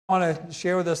want to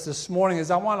share with us this morning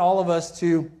is I want all of us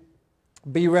to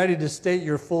be ready to state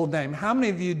your full name. How many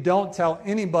of you don't tell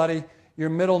anybody your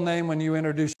middle name when you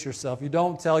introduce yourself? You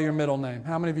don't tell your middle name.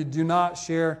 How many of you do not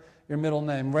share your middle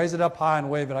name? Raise it up high and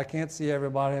wave it. I can't see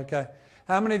everybody, okay?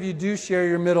 How many of you do share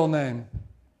your middle name?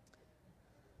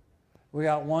 We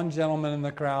got one gentleman in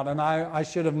the crowd, and I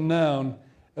should have known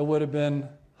it would have been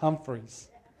Humphreys.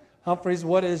 Humphreys,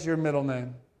 what is your middle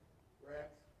name? Rex.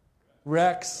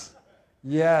 Rex.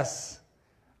 Yes.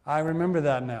 I remember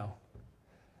that now.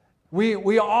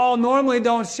 We all normally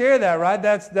don't share that, right?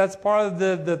 That's part of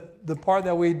the part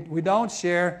that we don't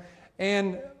share.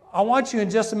 And I want you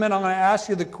in just a minute, I'm going to ask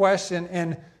you the question,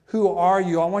 and who are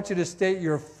you? I want you to state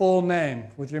your full name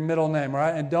with your middle name, all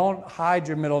right? And don't hide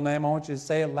your middle name. I want you to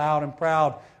say it loud and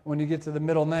proud when you get to the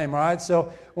middle name, all right?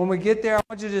 So when we get there, I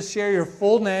want you to share your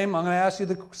full name. I'm going to ask you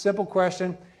the simple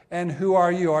question, and who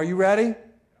are you? Are you ready?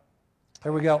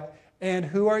 Here we go. And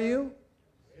who are you?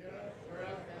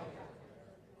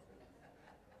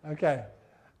 Okay.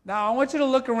 Now, I want you to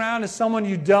look around at someone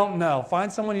you don't know.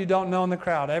 Find someone you don't know in the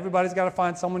crowd. Everybody's got to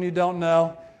find someone you don't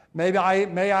know. Maybe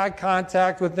eye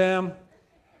contact with them.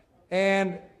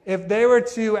 And if they were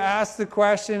to ask the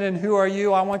question, and who are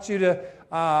you, I want you to,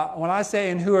 when I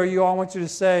say, and who are you, I want you to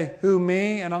say, who,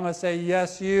 me? And I'm going to say,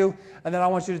 yes, you. And then I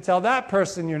want you to tell that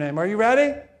person your name. Are you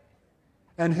ready?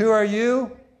 And who are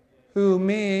you? Who,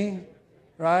 me?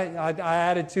 Right? I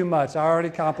added too much. I already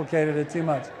complicated it too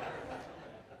much.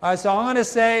 All right, so I'm going to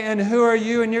say, and who are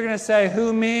you? And you're going to say,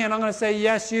 who, me? And I'm going to say,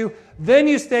 yes, you. Then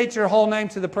you state your whole name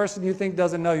to the person you think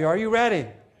doesn't know you. Are you ready?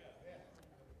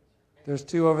 There's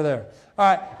two over there. All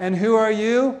right, and who are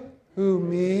you? Who,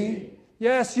 me?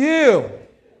 Yes, you.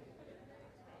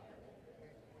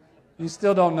 You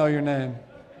still don't know your name.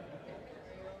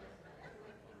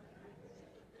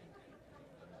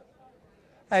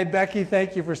 Hey, Becky,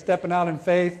 thank you for stepping out in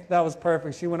faith. That was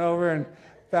perfect. She went over and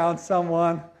found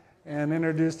someone and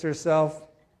introduced herself.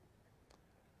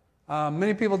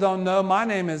 Many people don't know, my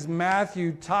name is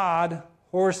Matthew Todd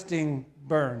Horsting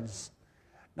Burns.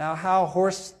 Now, how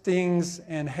Horstings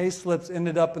and Hayslips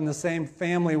ended up in the same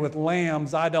family with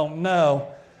lambs, I don't know,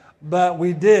 but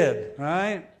we did,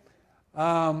 right?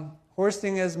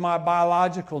 Horsting is my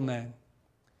biological name,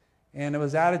 and it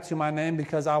was added to my name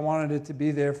because I wanted it to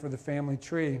be there for the family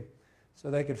tree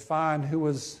so they could find who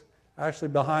was actually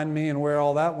behind me and where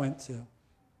all that went to.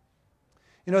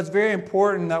 You know, it's very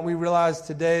important that we realize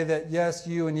today that yes,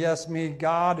 you and yes, me,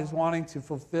 God is wanting to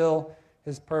fulfill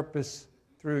His purpose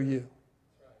through you.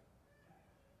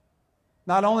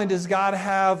 Not only does God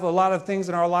have a lot of things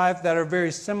in our life that are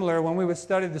very similar, when we would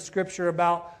study the Scripture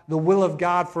about the will of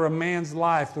God for a man's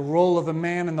life, the role of a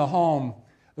man in the home,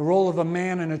 the role of a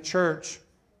man in a church.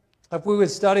 If we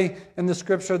would study in the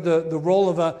Scripture the role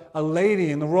of a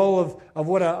lady and the role of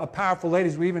what a powerful lady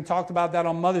is. We even talked about that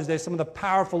on Mother's Day, some of the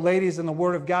powerful ladies in the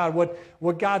Word of God,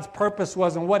 what God's purpose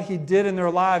was and what He did in their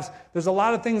lives. There's a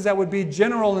lot of things that would be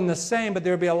general and the same, but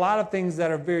there would be a lot of things that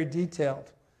are very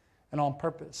detailed and on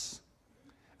purpose.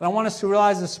 And I want us to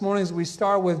realize this morning as we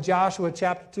start with Joshua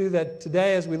chapter 2 that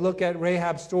today as we look at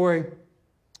Rahab's story,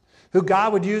 who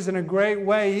God would use in a great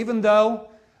way, even though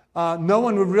no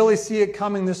one would really see it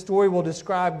coming. This story will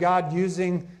describe God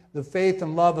using the faith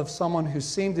and love of someone who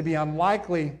seemed to be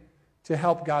unlikely to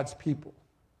help God's people.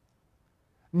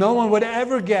 No one would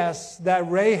ever guess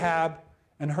that Rahab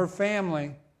and her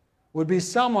family would be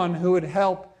someone who would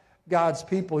help God's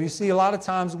people. You see, a lot of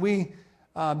times we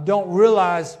don't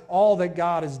realize all that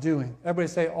God is doing. Everybody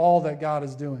say, all that God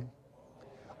is doing.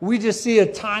 We just see a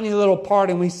tiny little part,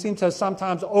 and we seem to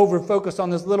sometimes over-focus on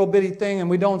this little bitty thing, and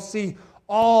we don't see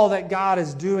all that God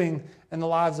is doing in the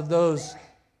lives of those,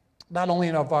 not only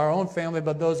of our own family,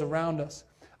 but those around us.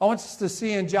 I want us to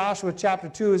see in Joshua chapter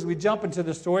 2 as we jump into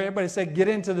the story. Everybody say, get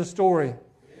into the story.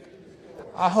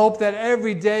 I hope that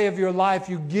every day of your life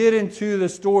you get into the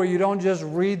story. You don't just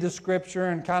read the Scripture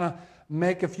and kind of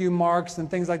make a few marks and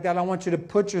things like that. I want you to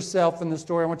put yourself in the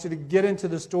story. I want you to get into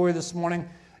the story this morning.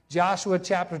 Joshua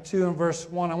chapter 2 and verse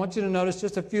 1. I want you to notice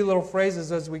just a few little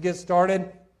phrases as we get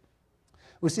started.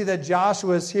 We see that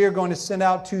Joshua is here going to send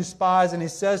out 2 spies, and he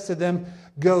says to them,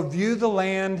 go view the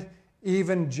land,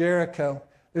 even Jericho.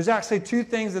 There's actually 2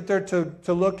 things that they're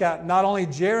to look at. Not only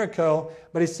Jericho,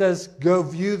 but he says, go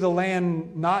view the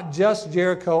land, not just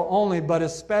Jericho only, but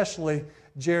especially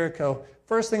Jericho.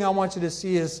 First thing I want you to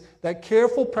see is that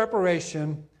careful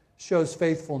preparation shows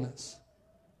faithfulness,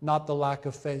 not the lack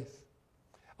of faith.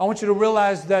 I want you to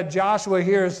realize that Joshua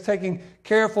here is taking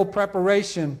careful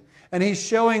preparation. And he's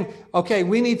showing, okay,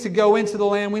 we need to go into the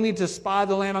land. We need to spy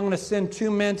the land. I'm going to send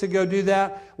 2 men to go do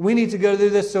that. We need to go do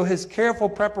this. So his careful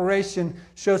preparation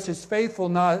shows his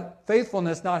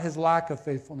faithfulness, not his lack of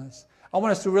faithfulness. I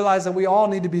want us to realize that we all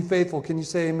need to be faithful. Can you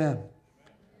say amen?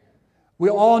 We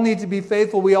all need to be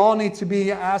faithful. We all need to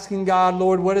be asking God,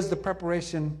 Lord, what is the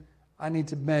preparation I need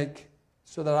to make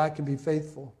so that I can be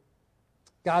faithful?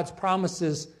 God's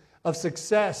promises of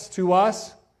success to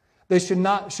us, they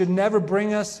should never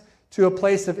bring us to a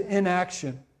place of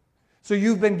inaction. So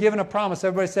you've been given a promise.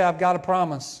 Everybody say, I've got a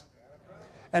promise.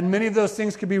 And many of those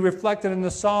things could be reflected in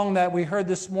the song that we heard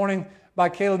this morning by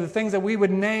Caleb. The things that we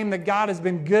would name that God has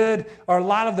been good are a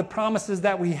lot of the promises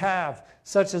that we have,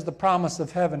 such as the promise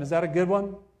of heaven. Is that a good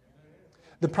one?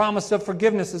 The promise of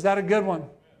forgiveness. Is that a good one?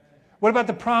 What about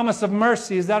the promise of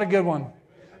mercy? Is that a good one?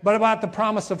 What about the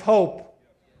promise of hope?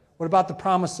 What about the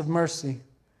promise of mercy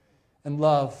and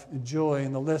love and joy?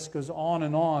 And the list goes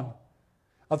on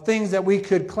of things that we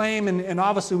could claim, and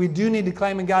obviously we do need to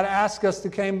claim, and God asks us to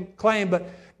claim, but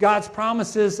God's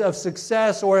promises of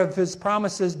success or of His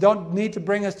promises don't need to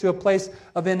bring us to a place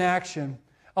of inaction.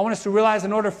 I want us to realize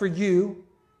in order for you,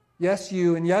 yes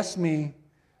you and yes me,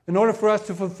 in order for us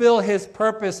to fulfill His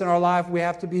purpose in our life, we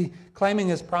have to be claiming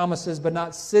His promises, but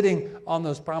not sitting on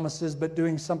those promises, but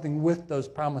doing something with those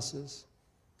promises.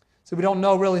 So we don't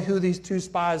know really who these 2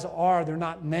 spies are. They're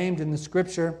not named in the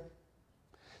Scripture.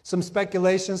 Some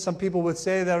speculation, some people would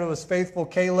say that it was faithful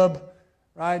Caleb,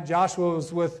 right? Joshua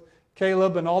was with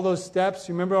Caleb and all those steps.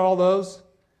 You remember all those?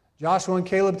 Joshua and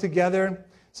Caleb together.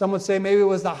 Some would say maybe it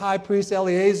was the high priest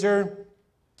Eleazar.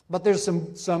 But there's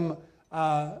some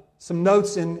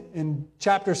notes in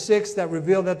chapter 6 that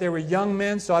reveal that they were young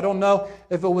men. So I don't know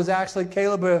if it was actually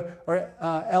Caleb or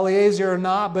Eleazar or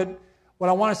not. But what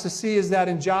I want us to see is that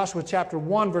in Joshua chapter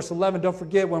 1, verse 11, don't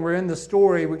forget, when we're in the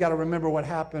story, we got to remember what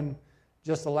happened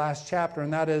just the last chapter,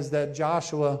 and that is that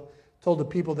Joshua told the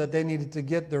people that they needed to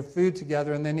get their food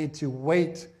together and they need to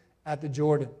wait at the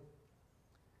Jordan.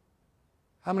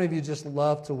 How many of you just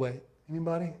love to wait?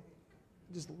 Anybody?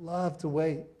 Just love to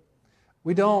wait.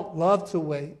 We don't love to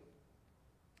wait.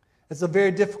 It's a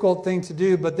very difficult thing to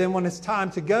do, but then when it's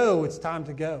time to go, it's time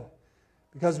to go.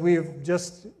 Because we've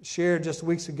just shared just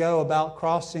weeks ago about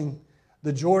crossing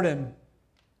the Jordan.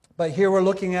 But here we're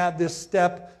looking at this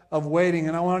step of waiting,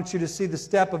 and I want you to see the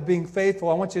step of being faithful.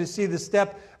 I want you to see the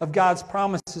step of God's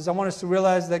promises. I want us to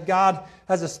realize that God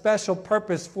has a special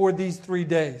purpose for these 3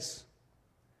 days.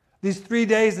 These 3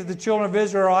 days that the children of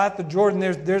Israel are at the Jordan,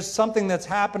 there's something that's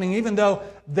happening, even though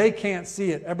they can't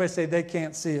see it. Everybody say they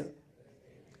can't see it.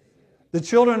 The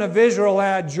children of Israel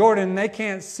at Jordan, they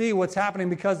can't see what's happening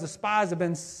because the spies have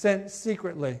been sent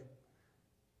secretly.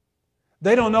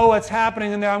 They don't know what's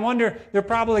happening in there. I wonder, they're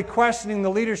probably questioning the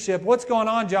leadership. What's going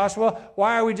on, Joshua?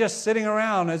 Why are we just sitting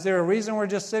around? Is there a reason we're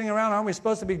just sitting around? Aren't we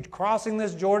supposed to be crossing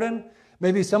this Jordan?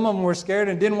 Maybe some of them were scared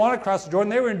and didn't want to cross the Jordan.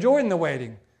 They were enjoying the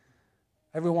waiting.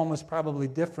 Everyone was probably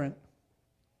different.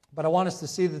 But I want us to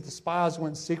see that the spies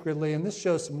went secretly, and this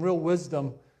shows some real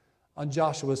wisdom on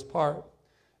Joshua's part.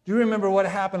 Do you remember what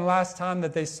happened last time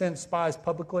that they sent spies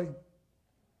publicly?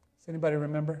 Does anybody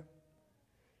remember?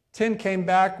 10 came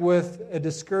back with a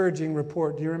discouraging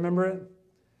report. Do you remember it?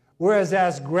 Whereas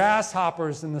as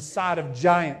grasshoppers in the sight of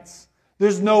giants.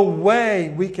 There's no way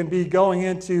we can be going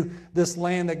into this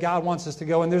land that God wants us to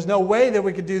go. And there's no way that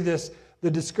we could do this,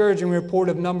 the discouraging report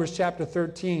of Numbers chapter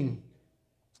 13.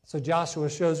 So Joshua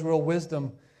shows real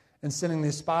wisdom in sending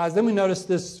these spies. Then we notice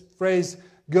this phrase,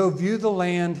 go view the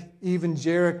land, even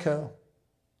Jericho.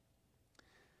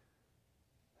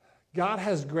 God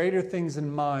has greater things in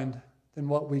mind than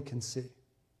what we can see.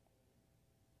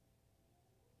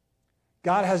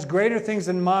 God has greater things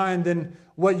in mind than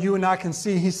what you and I can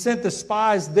see. He sent the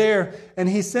spies there, and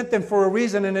He sent them for a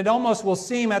reason, and it almost will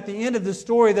seem at the end of the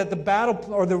story that the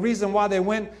battle, or the reason why they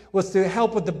went was to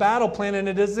help with the battle plan, and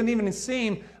it doesn't even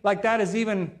seem like that is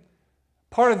even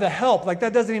part of the help. Like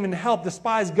that doesn't even help. The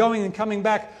spies going and coming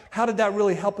back, how did that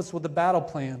really help us with the battle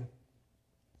plan?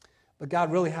 But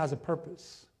God really has a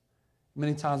purpose.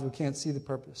 Many times we can't see the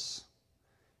purpose.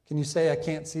 Can you say, I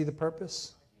can't see the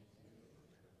purpose?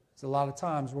 It's a lot of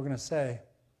times we're going to say,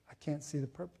 I can't see the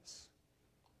purpose.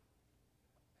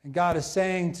 And God is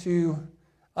saying to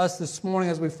us this morning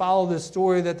as we follow this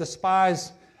story that the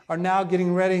spies are now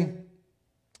getting ready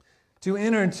to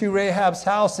enter into Rahab's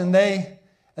house, and they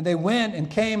went and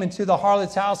came into the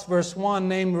harlot's house, verse 1,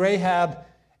 named Rahab,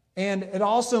 and it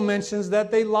also mentions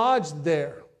that they lodged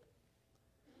there.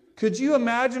 Could you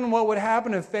imagine what would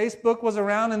happen if Facebook was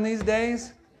around in these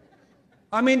days?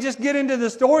 I mean, just get into the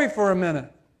story for a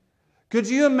minute. Could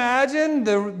you imagine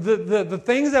the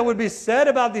things that would be said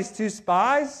about these two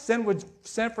spies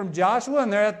sent from Joshua,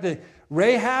 and they're at the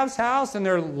Rahab's house and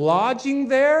they're lodging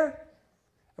there?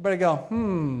 Everybody go,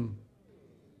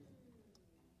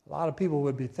 A lot of people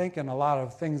would be thinking a lot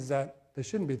of things that they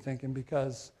shouldn't be thinking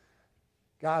because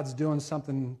God's doing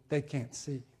something they can't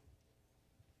see.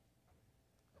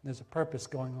 There's a purpose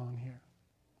going on here.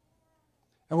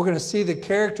 And we're going to see the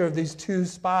character of these two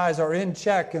spies are in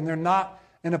check, and they're not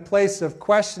in a place of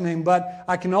questioning, but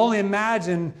I can only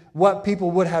imagine what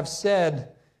people would have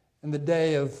said in the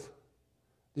day of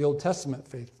the Old Testament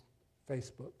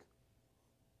Facebook.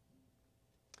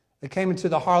 They came into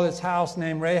the harlot's house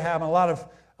named Rahab, and a lot of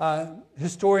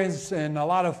historians and a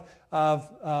lot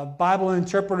of Bible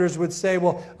interpreters would say,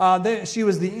 well, she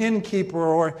was the innkeeper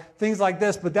or things like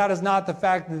this, but that is not the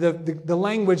fact. The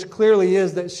language clearly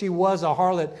is that she was a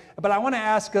harlot. But I want to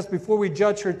ask us, before we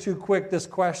judge her too quick, this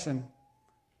question.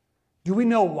 Do we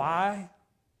know why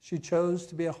she chose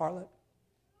to be a harlot?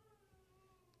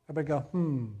 Everybody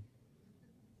go,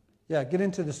 Yeah, get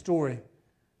into the story.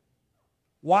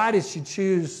 Why did she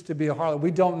choose to be a harlot? We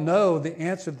don't know the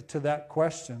answer to that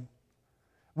question.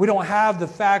 We don't have the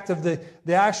fact of the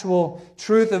actual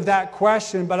truth of that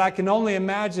question, but I can only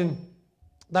imagine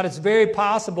that it's very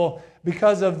possible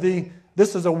because of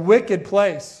this is a wicked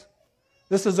place.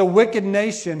 This is a wicked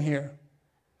nation here.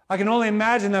 I can only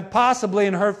imagine that possibly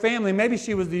in her family, maybe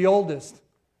she was the oldest.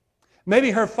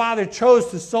 Maybe her father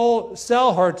chose to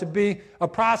sell her to be a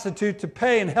prostitute to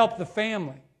pay and help the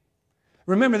family.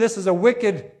 Remember, this is a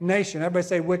wicked nation. Everybody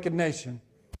say wicked nation.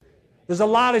 There's a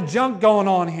lot of junk going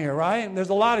on here, right? There's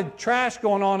a lot of trash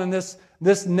going on in this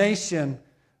nation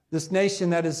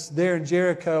that is there in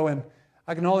Jericho. And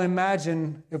I can only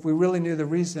imagine if we really knew the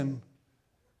reason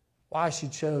why she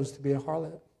chose to be a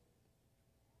harlot.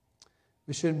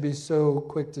 We shouldn't be so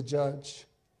quick to judge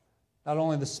not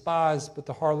only the spies, but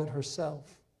the harlot herself.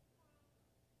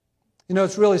 You know,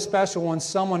 it's really special when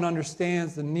someone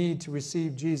understands the need to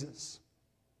receive Jesus.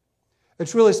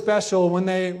 It's really special when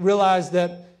they realize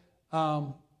that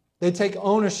they take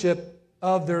ownership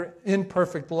of their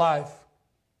imperfect life.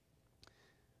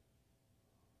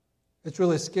 It's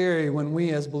really scary when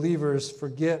we as believers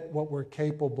forget what we're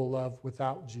capable of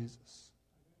without Jesus.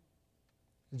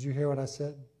 Did you hear what I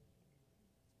said?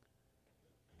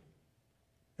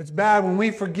 It's bad when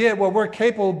we forget what we're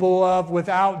capable of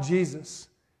without Jesus.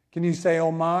 Can you say,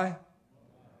 oh my?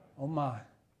 Oh my.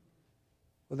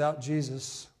 Without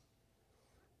Jesus.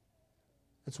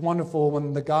 It's wonderful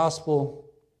when the gospel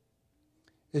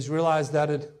is realized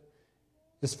that it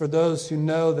is for those who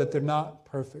know that they're not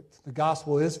perfect. The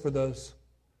gospel is for those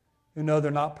who know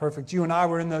they're not perfect. You and I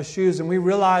were in those shoes, and we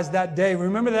realized that day.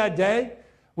 Remember that day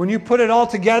when you put it all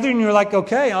together and you're like,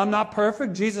 okay, I'm not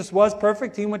perfect. Jesus was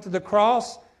perfect. He went to the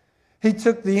cross. He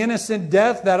took the innocent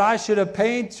death that I should have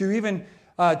paid to even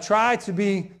try to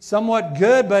be somewhat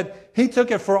good, but He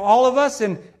took it for all of us,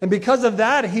 and because of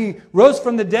that, He rose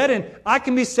from the dead, and I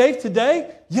can be saved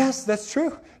today? Yes, that's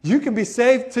true. You can be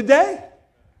saved today.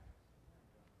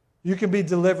 You can be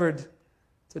delivered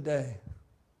today.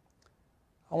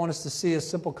 I want us to see a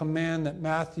simple command that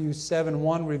Matthew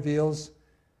 7:1 reveals,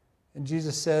 and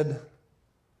Jesus said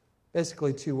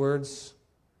basically 2 words,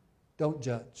 don't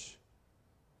judge.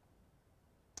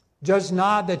 Judge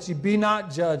not that you be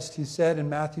not judged, He said in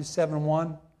Matthew 7:1.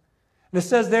 And it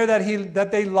says there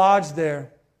that they lodged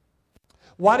there.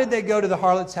 Why did they go to the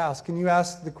harlot's house? Can you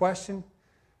ask the question?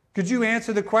 Could you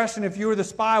answer the question if you were the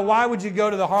spy? Why would you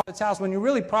go to the harlot's house? When you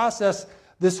really process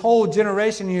this whole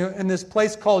generation in this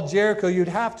place called Jericho, you'd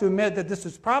have to admit that this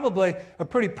was probably a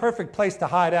pretty perfect place to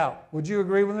hide out. Would you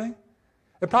agree with me?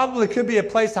 It probably could be a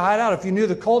place to hide out if you knew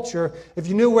the culture, if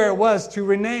you knew where it was, to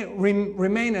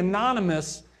remain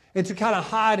anonymous and to kind of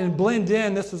hide and blend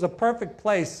in. This was a perfect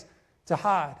place to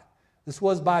hide. This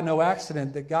was by no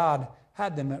accident that God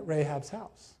had them at Rahab's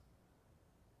house.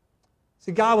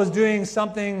 See, God was doing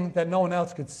something that no one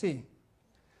else could see.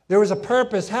 There was a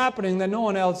purpose happening that no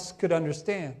one else could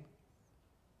understand.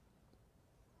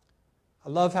 I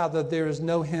love how that there is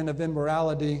no hint of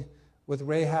immorality with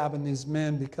Rahab and these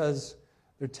men because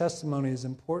their testimony is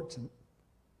important.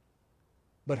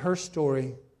 But her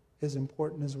story is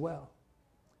important as well.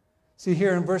 See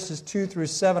here in verses 2 through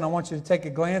 7, I want you to take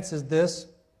a glance at this.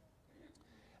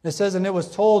 It says, and it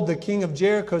was told the king of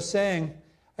Jericho, saying,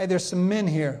 hey, there's some men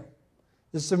here.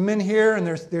 There's some men here, and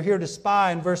they're here to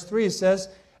spy. In verse 3 it says,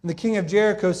 and the king of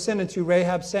Jericho sent unto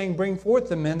Rahab, saying, bring forth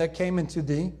the men that came into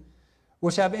thee,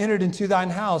 which have entered into thine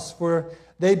house, for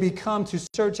they be come to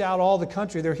search out all the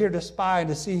country. They're here to spy and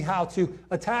to see how to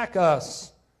attack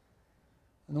us.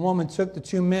 And the woman took the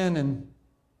 2 men and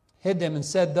hid them and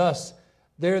said thus,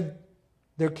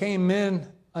 there came men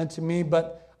unto me,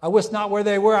 but I wist not where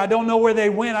they were. I don't know where they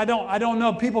went. I don't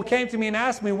know. People came to me and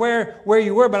asked me where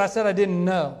you were, but I said I didn't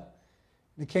know.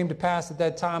 And it came to pass at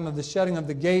that time of the shutting of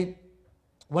the gate,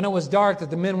 when it was dark, that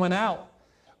the men went out.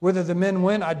 Whither the men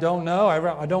went, I don't know.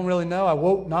 I don't really know. I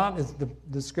wote not, as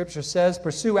the scripture says.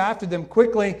 Pursue after them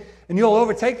quickly, and you'll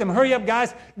overtake them. Hurry up,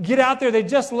 guys. Get out there. They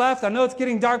just left. I know it's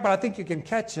getting dark, but I think you can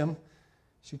catch them.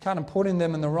 She kind of pointing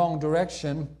them in the wrong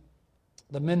direction.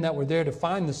 The men that were there to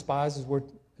find the spies,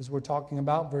 as we're talking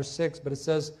about, verse 6. But it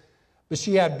says, but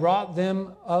she had brought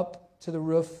them up to the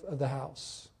roof of the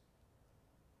house.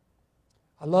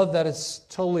 I love that it's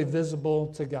totally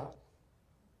visible to God.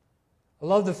 I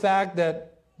love the fact that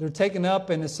they're taken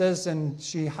up, and it says, and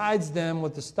she hides them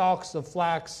with the stalks of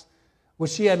flax,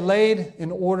 which she had laid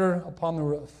in order upon the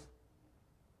roof.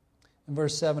 In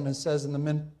verse 7 it says, and the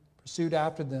men pursued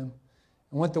after them,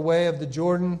 and went the way of the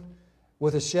Jordan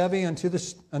with a chevy unto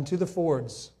the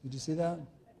fords. Did you see that?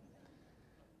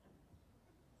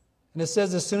 And it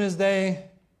says, as soon as they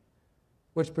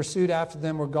which pursued after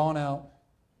them were gone out,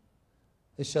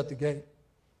 they shut the gate.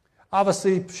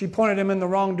 Obviously, she pointed him in the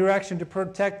wrong direction to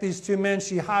protect these two men.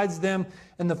 She hides them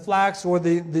in the flax or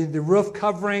the roof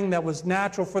covering that was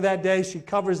natural for that day. She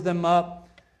covers them up.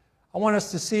 I want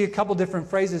us to see a couple different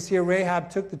phrases here. Rahab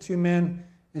took the two men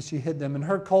and she hid them. In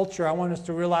her culture, I want us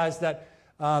to realize that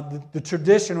the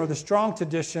tradition or the strong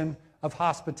tradition of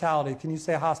hospitality. Can you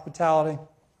say hospitality?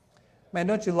 Man,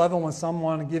 don't you love it when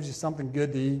someone gives you something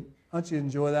good to eat? Don't you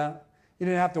enjoy that? You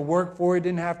didn't have to work for it. You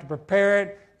didn't have to prepare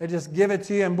it. They just give it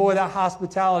to you, and boy, that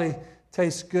hospitality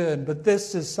tastes good. But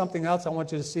this is something else I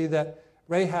want you to see, that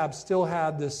Rahab still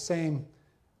had this same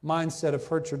mindset of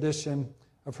her tradition,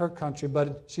 of her country,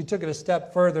 but she took it a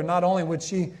step further. Not only would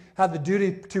she have the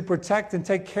duty to protect and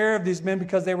take care of these men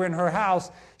because they were in her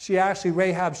house,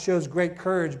 Rahab shows great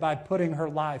courage by putting her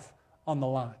life on the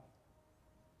line.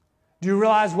 Do you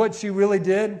realize what she really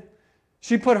did?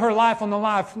 She put her life on the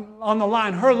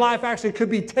line. Her life actually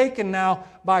could be taken now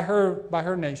by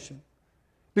her nation.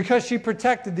 Because she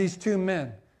protected these two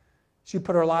men. She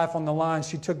put her life on the line.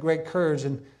 She took great courage.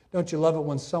 And don't you love it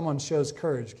when someone shows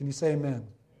courage? Can you say amen?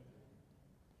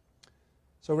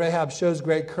 So Rahab shows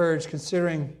great courage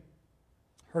considering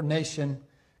her nation,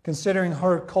 considering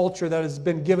her culture that has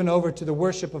been given over to the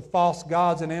worship of false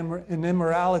gods and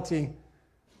immorality.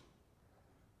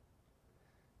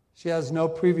 She has no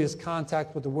previous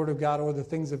contact with the Word of God or the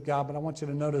things of God, but I want you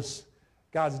to notice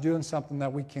God's doing something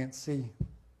that we can't see.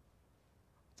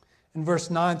 In verse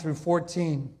 9 through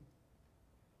 14,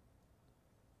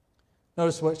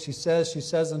 notice what she says. She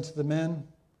says unto the men,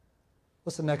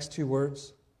 what's the next two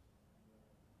words?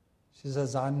 She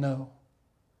says, I know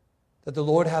that the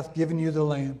Lord hath given you the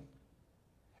land,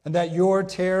 and that your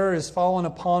terror is fallen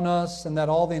upon us, and that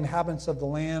all the inhabitants of the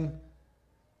land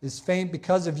is faint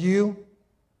because of you.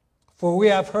 For we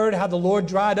have heard how the Lord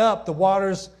dried up the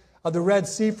waters of the Red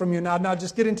Sea from you. Now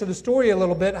just get into the story a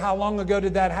little bit. How long ago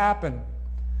did that happen?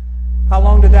 How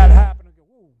long did that happen?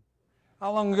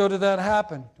 How long ago did that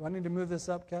happen? Do I need to move this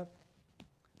up, Kev?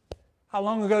 How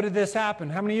long ago did this happen?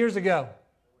 How many years ago?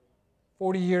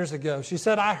 40 years ago. She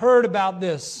said, I heard about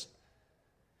this.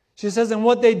 She says, and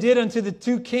what they did unto the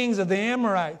two kings of the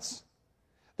Amorites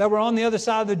that were on the other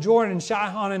side of the Jordan,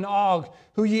 Sihon and Og,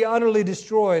 who ye utterly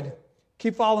destroyed.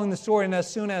 Keep following the story, and as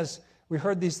soon as we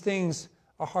heard these things,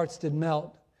 our hearts did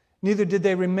melt. Neither did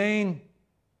they remain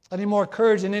any more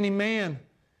courage in any man.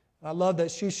 I love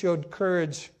that she showed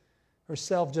courage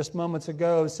herself just moments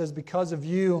ago. It says, because of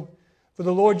you, for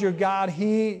the Lord your God,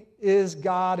 He is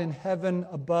God in heaven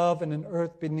above and in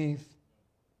earth beneath.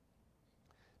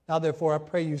 Now therefore I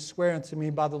pray you, swear unto me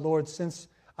by the Lord, since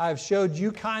I have showed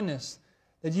you kindness,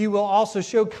 that you will also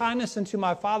show kindness unto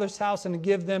my father's house, and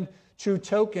give them true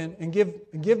token, and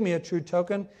give me a true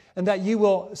token, and that you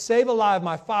will save alive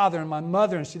my father and my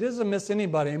mother. And she doesn't miss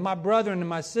anybody, and my brother and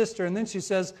my sister. And then she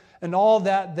says, and all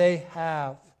that they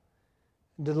have.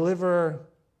 Deliver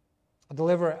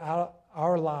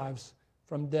our lives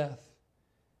from death.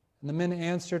 And the men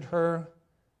answered her,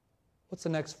 what's the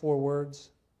next four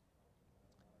words?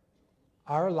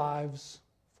 Our lives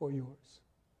for yours.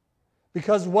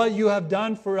 Because what you have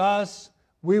done for us,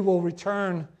 we will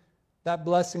return that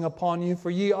blessing upon you. For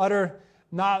ye utter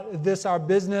not this our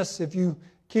business. If you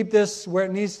keep this where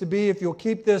it needs to be, if you'll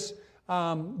keep this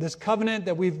this covenant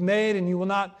that we've made, and you will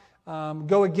not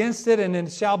go against it, and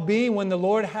it shall be when the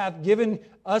Lord hath given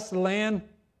us the land,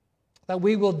 that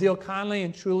we will deal kindly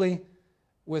and truly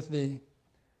with thee.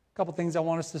 A couple things I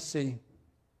want us to see.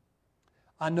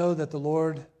 I know that the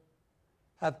Lord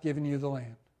hath given you the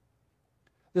land.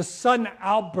 This sudden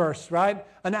outburst, right?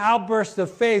 An outburst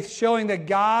of faith showing that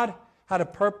God had a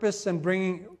purpose in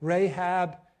bringing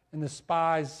Rahab and the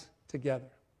spies together.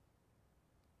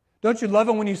 Don't you love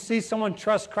it when you see someone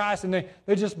trust Christ and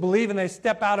they just believe and they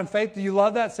step out in faith? Do you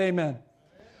love that? Say amen.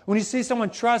 When you see someone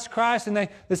trust Christ and they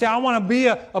say, I want to be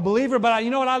a believer, but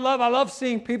you know what I love? I love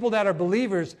seeing people that are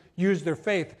believers use their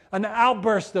faith. An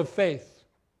outburst of faith.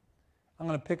 I'm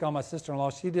going to pick on my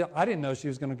sister-in-law. I didn't know she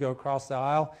was going to go across the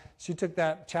aisle. She took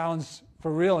that challenge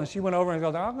for real, and she went over and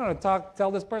goes, I'm going to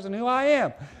tell this person who I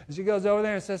am. And she goes over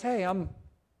there and says, hey, I'm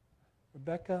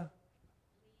Rebecca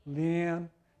Leanne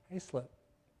Hayslip.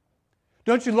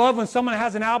 Don't you love when someone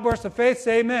has an outburst of faith?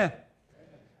 Say amen.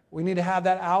 We need to have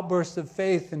that outburst of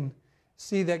faith and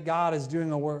see that God is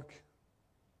doing a work.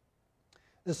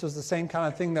 This was the same kind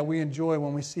of thing that we enjoy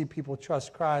when we see people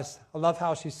trust Christ. I love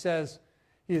how she says,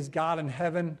 He is God in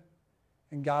heaven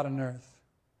and God on earth.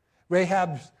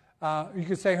 Rahab's, you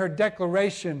could say her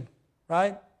declaration,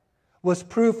 right, was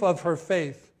proof of her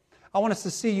faith. I want us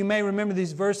to see, you may remember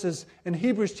these verses in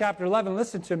Hebrews chapter 11.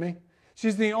 Listen to me.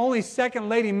 She's the only second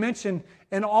lady mentioned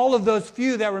in all of those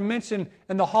few that were mentioned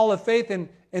in the Hall of Faith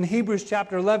in Hebrews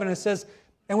chapter 11. It says,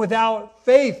 and without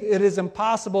faith it is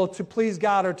impossible to please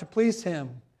God or to please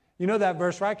Him. You know that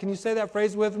verse, right? Can you say that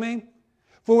phrase with me?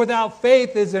 For without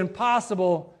faith it is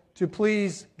impossible to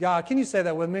please God. Can you say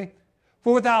that with me?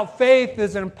 For without faith it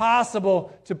is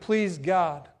impossible to please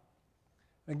God.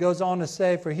 And it goes on to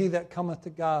say, for he that cometh to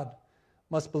God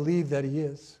must believe that He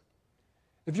is.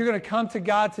 If you're going to come to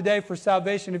God today for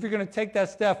salvation, if you're going to take that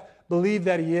step, believe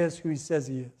that He is who He says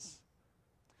He is.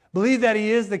 Believe that He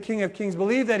is the King of Kings.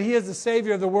 Believe that He is the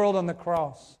Savior of the world on the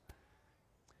cross.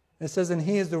 It says, and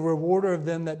He is the rewarder of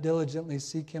them that diligently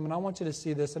seek Him. And I want you to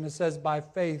see this. And it says, by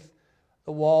faith,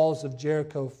 the walls of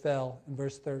Jericho fell, in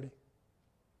verse 30.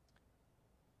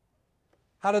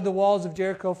 How did the walls of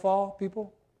Jericho fall,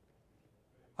 people?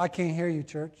 I can't hear you,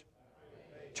 church.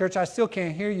 Church, I still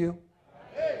can't hear you.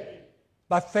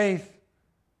 By faith,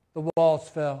 the walls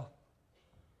fell.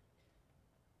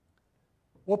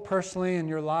 What personally in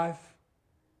your life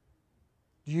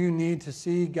do you need to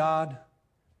see God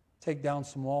take down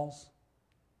some walls?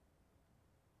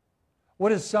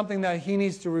 What is something that He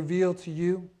needs to reveal to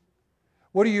you?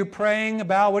 What are you praying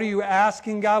about? What are you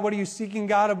asking God? What are you seeking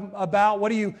God about?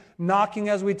 What are you knocking,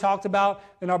 as we talked about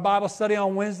in our Bible study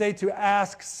on Wednesday, to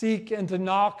ask, seek, and to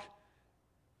knock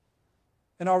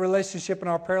in our relationship and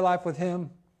our prayer life with Him?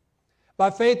 By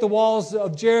faith, the walls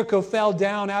of Jericho fell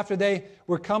down after they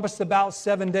were compassed about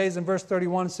 7 days. In verse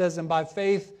 31 it says, and by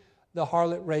faith, the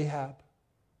harlot Rahab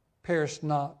perished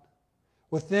not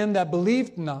with them that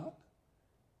believed not,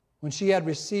 when she had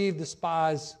received the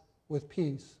spies with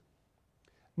peace.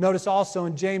 Notice also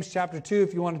in James chapter 2,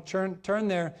 if you want to turn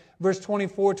there, verse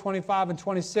 24, 25, and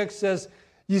 26 says,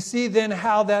 you see then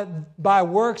how that by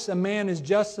works a man is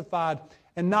justified,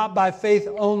 and not by faith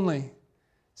only.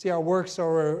 See, our works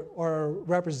are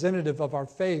representative of our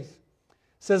faith. It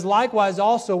says, likewise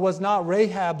also was not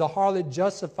Rahab the harlot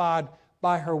justified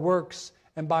by her works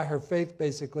and by her faith,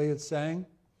 basically, it's saying.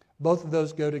 Both of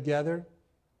those go together.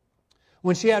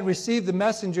 When she had received the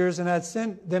messengers and had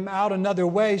sent them out another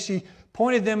way, she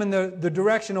pointed them in the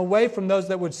direction away from those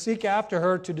that would seek after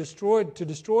her to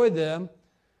destroy them.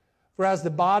 For as the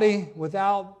body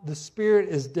without the spirit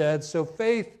is dead, so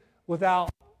faith without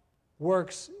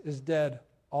works is dead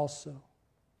also.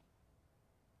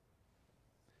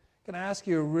 Can I ask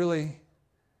you a really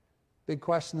big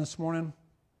question this morning?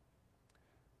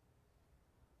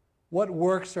 What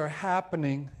works are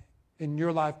happening in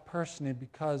your life personally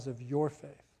because of your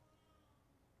faith?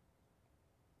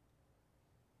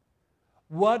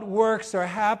 What works are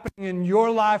happening in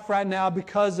your life right now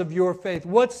because of your faith?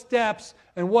 What steps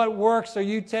and what works are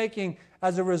you taking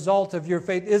as a result of your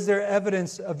faith? Is there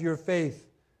evidence of your faith?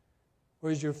 Or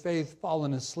is your faith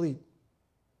fallen asleep?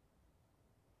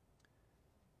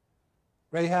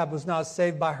 Rahab was not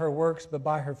saved by her works, but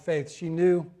by her faith. She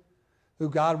knew who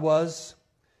God was.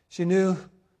 She knew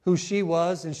who she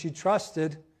was, and she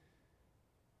trusted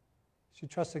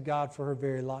God for her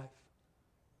very life.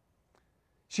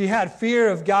 She had fear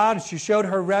of God. She showed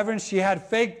her reverence. She had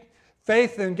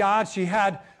faith in God. She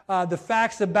had the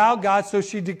facts about God, so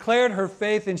she declared her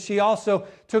faith, and she also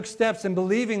took steps in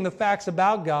believing the facts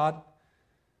about God.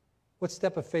 What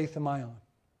step of faith am I on?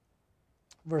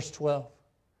 Verse 12.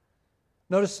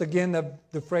 Notice again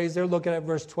the phrase there, look at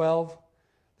verse 12,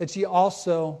 that she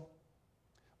also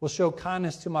will show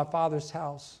kindness to my father's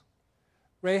house.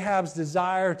 Rahab's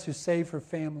desire to save her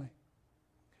family.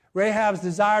 Rahab's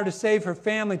desire to save her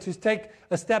family, to take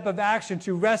a step of action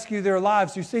to rescue their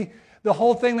lives. You see, the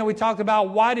whole thing that we talked about,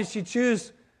 why did she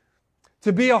choose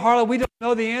to be a harlot? We don't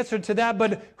know the answer to that,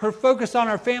 but her focus on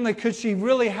her family, could she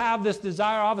really have this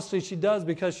desire? Obviously she does,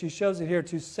 because she shows it here,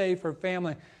 to save her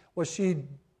family. Was she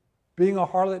being a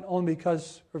harlot only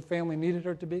because her family needed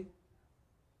her to be?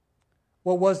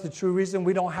 What was the true reason?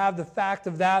 We don't have the fact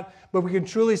of that, but we can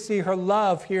truly see her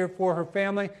love here for her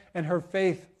family and her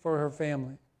faith for her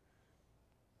family.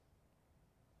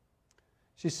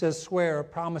 She says, swear or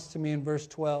promise to me in verse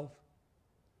 12.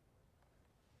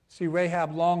 See,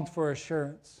 Rahab longed for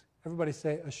assurance. Everybody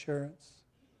say assurance.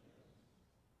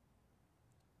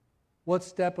 What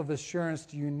step of assurance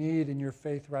do you need in your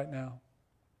faith right now?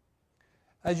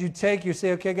 As you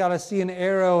say, okay, God, I see an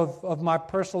arrow of my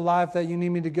personal life that you need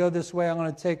me to go this way. I'm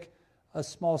going to take a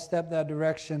small step that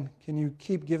direction. Can you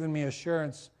keep giving me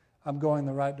assurance I'm going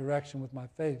the right direction with my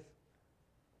faith?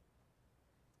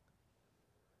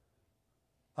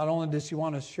 Not only does she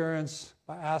want assurance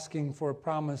by asking for a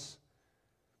promise,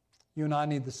 you and I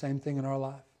need the same thing in our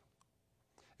life.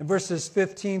 In verses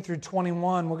 15 through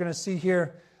 21, we're going to see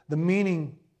here the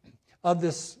meaning of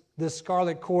this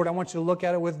scarlet cord. I want you to look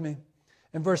at it with me.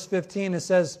 In verse 15 it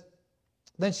says,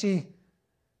 Then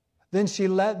she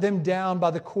let them down by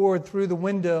the cord through the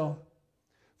window,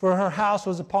 for her house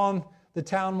was upon the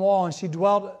town wall, and she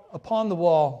dwelt upon the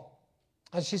wall.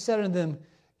 As she said unto them,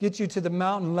 Get you to the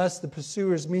mountain, lest the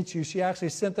pursuers meet you. She actually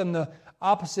sent them the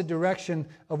opposite direction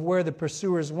of where the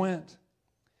pursuers went.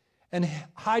 And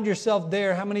hide yourself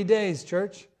there. How many days,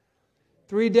 church?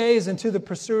 3 days until the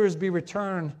pursuers be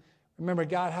returned. Remember,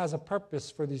 God has a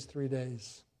purpose for these 3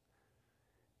 days.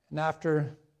 And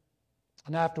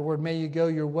afterward, may you go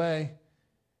your way.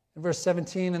 In verse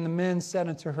 17, and the men said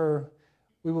unto her,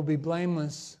 We will be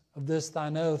blameless of this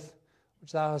thine oath,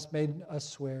 which thou hast made us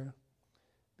swear.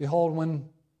 Behold, when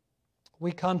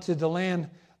we come to the land,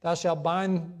 thou shalt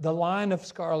bind the line of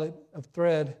scarlet of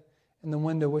thread in the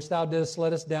window, which thou didst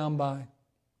let us down by.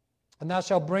 And thou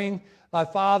shalt bring thy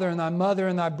father and thy mother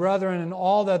and thy brethren and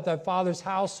all that thy father's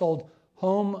household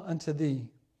home unto thee.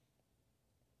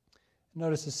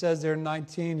 Notice it says there in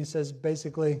 19, he says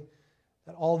basically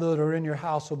that all that are in your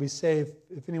house will be saved.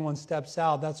 If anyone steps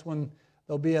out, that's when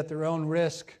they'll be at their own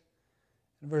risk.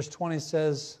 And verse 20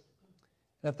 says,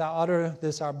 If thou utter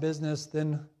this our business,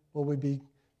 then will we be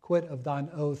quit of thine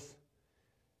oath.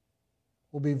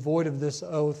 We'll be void of this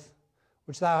oath,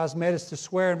 which thou hast made us to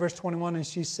swear. In verse 21, and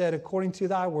she said, According to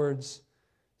thy words,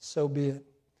 so be it.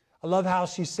 I love how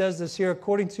she says this here,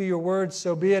 according to your words,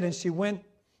 so be it. And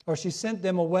she sent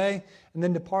them away and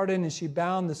then departed, and she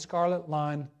bound the scarlet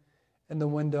line in the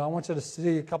window. I want you to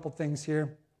see a couple things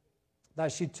here.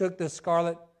 That she took the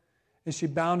scarlet and she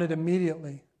bound it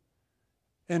immediately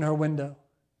in her window.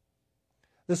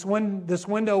 This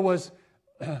window was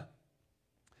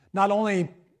not only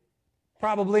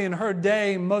probably in her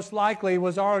day, most likely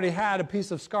was already had a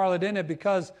piece of scarlet in it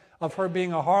because of her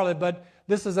being a harlot, but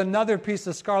this is another piece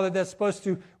of scarlet that's supposed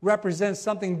to represent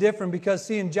something different, because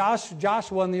see, in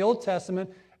Joshua in the Old Testament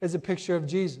is a picture of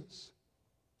Jesus.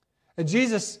 And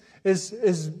Jesus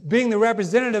is being the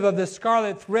representative of this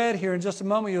scarlet thread here. In just a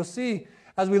moment you'll see,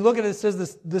 as we look at it, it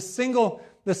says the single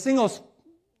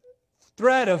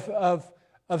thread of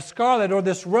scarlet, or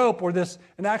this rope, or this,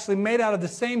 and actually made out of the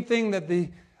same thing that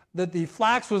the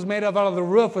flax was made of out of the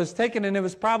roof, was taken, and it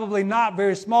was probably not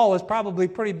very small. It was probably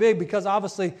pretty big, because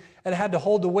obviously it had to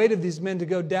hold the weight of these men to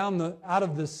go down out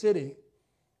of the city.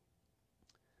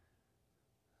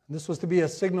 And this was to be a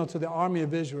signal to the army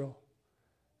of Israel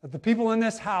that the people in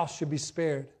this house should be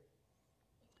spared.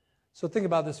 So think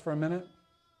about this for a minute.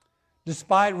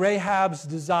 Despite Rahab's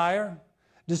desire,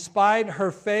 despite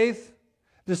her faith,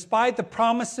 despite the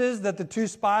promises that the two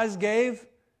spies gave,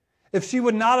 if she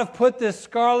would not have put this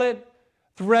scarlet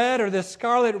thread or this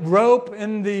scarlet rope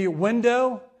in the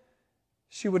window,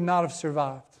 she would not have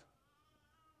survived.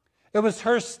 It was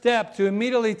her step to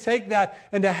immediately take that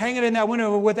and to hang it in that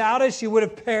window. Without it, she would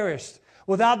have perished.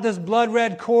 Without this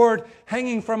blood-red cord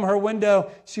hanging from her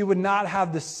window, she would not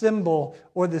have the symbol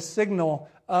or the signal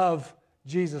of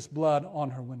Jesus' blood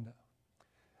on her window.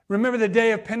 Remember the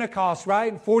day of Pentecost,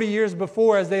 right? 40 years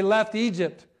before, as they left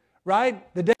Egypt,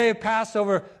 right? The day of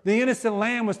Passover, the innocent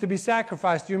lamb was to be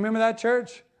sacrificed. Do you remember that,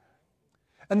 church?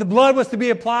 And the blood was to be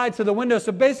applied to the window.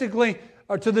 So basically,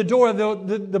 or to the door,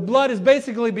 the blood is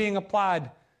basically being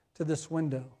applied to this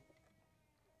window.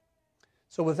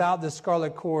 So without this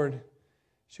scarlet cord,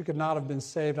 she could not have been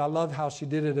saved. I love how she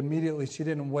did it immediately. She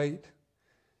didn't wait.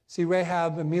 See,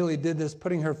 Rahab immediately did this,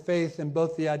 putting her faith in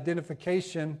both the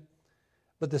identification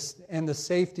and the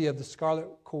safety of the scarlet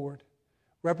cord,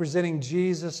 representing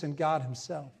Jesus and God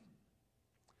Himself.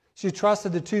 She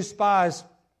trusted the two spies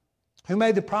who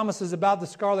made the promises about the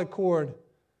scarlet cord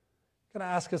Can I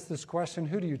ask us this question?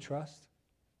 Who do you trust?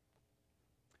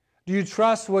 Do you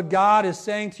trust what God is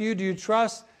saying to you? Do you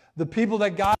trust the people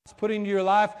that God is putting into your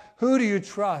life? Who do you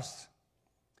trust?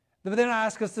 But then I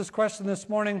ask us this question this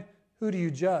morning, who do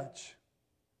you judge?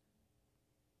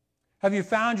 Have you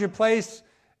found your place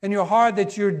in your heart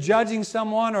that you're judging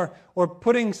someone or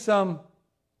putting some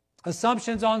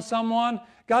assumptions on someone?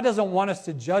 God doesn't want us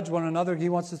to judge one another. He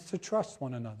wants us to trust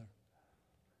one another.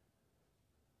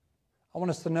 I want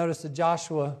us to notice that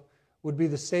Joshua would be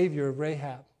the savior of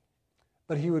Rahab,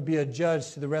 but he would be a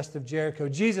judge to the rest of Jericho.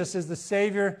 Jesus is the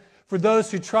savior for those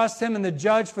who trust him and the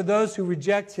judge for those who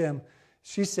reject him.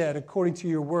 She said, according to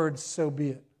your words, so be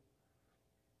it.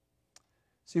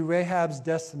 See, Rahab's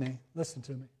destiny, listen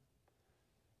to me.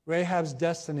 Rahab's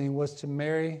destiny was to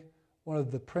marry one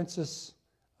of the princes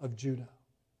of Judah.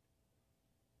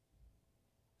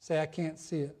 Say, I can't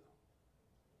see it.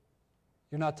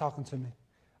 You're not talking to me.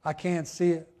 I can't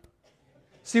see it.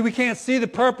 See, we can't see the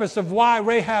purpose of why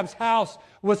Rahab's house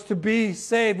was to be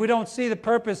saved. We don't see the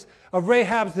purpose of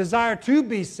Rahab's desire to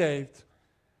be saved.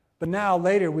 But now,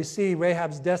 later, we see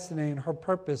Rahab's destiny and her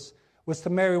purpose was to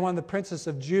marry one of the princes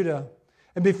of Judah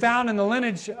and be found in the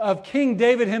lineage of King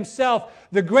David himself,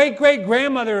 the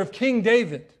great-great-grandmother of King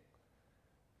David.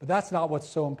 But that's not what's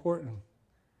so important.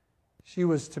 She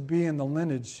was to be in the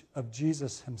lineage of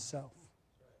Jesus himself.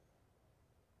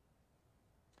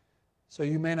 So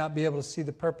you may not be able to see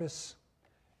the purpose.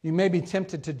 You may be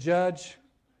tempted to judge,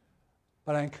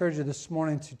 but I encourage you this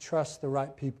morning to trust the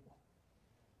right people.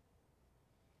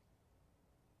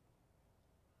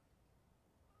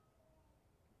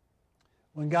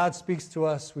 When God speaks to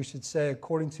us, we should say,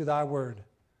 according to thy word,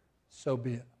 so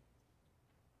be it.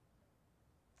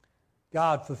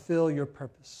 God, fulfill your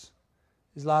purpose.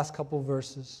 These last couple of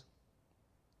verses.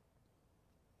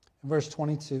 In verse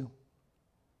 22.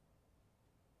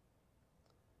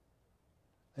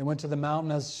 They went to the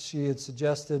mountain as she had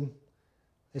suggested.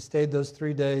 They stayed those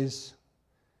 3 days.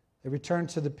 They returned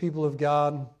to the people of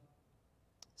God. It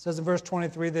says in verse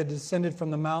 23, they descended from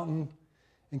the mountain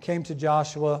and came to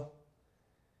Joshua.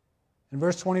 In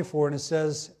verse 24, and it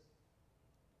says,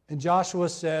 and Joshua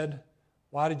said,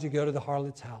 why did you go to the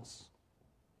harlot's house?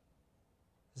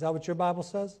 Is that what your Bible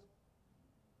says?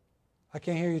 I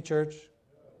can't hear you, church.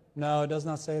 No, it does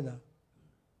not say that.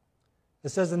 It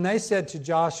says, and they said to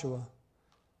Joshua,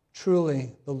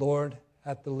 truly the Lord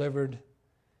hath delivered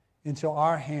into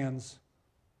our hands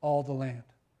all the land.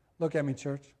 Look at me,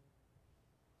 church.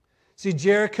 See,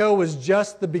 Jericho was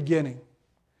just the beginning.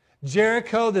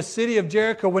 Jericho, the city of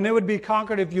Jericho, when it would be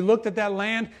conquered, if you looked at that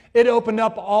land, it opened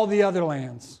up all the other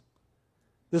lands.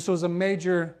 This was a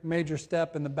major, major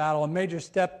step in the battle, a major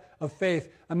step of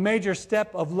faith, a major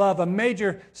step of love, a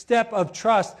major step of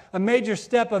trust, a major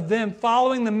step of them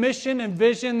following the mission and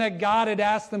vision that God had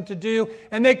asked them to do,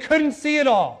 and they couldn't see it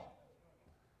all.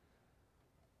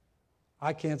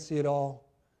 I can't see it all.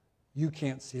 You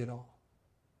can't see it all.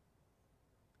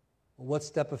 Well, what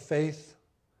step of faith,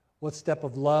 what step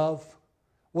of love,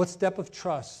 what step of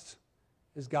trust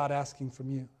is God asking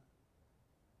from you?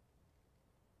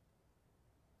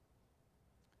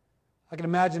 I can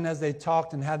imagine as they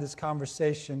talked and had this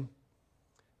conversation,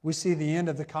 we see the end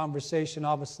of the conversation,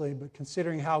 obviously, but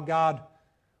considering how God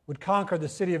would conquer the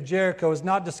city of Jericho is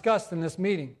not discussed in this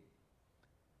meeting.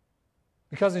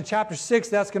 Because in chapter 6,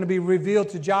 that's going to be revealed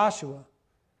to Joshua.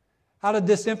 How did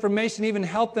this information even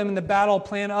help them in the battle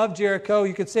plan of Jericho?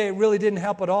 You could say it really didn't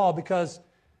help at all, because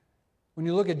when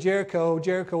you look at Jericho,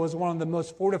 Jericho was one of the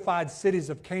most fortified cities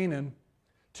of Canaan.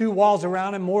 2 walls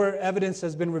around it. More evidence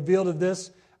has been revealed of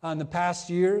this in the past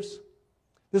years.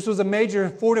 This was a major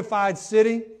fortified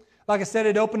city. Like I said,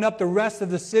 it opened up the rest of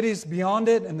the cities beyond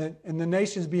it and the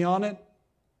nations beyond it.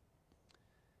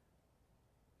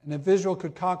 And if Israel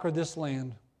could conquer this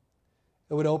land,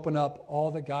 it would open up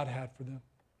all that God had for them.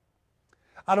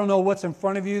 I don't know what's in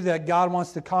front of you that God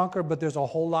wants to conquer, but there's a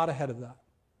whole lot ahead of that.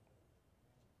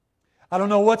 I don't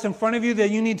know what's in front of you that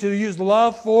you need to use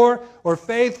love for, or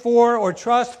faith for, or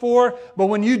trust for, but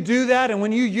when you do that and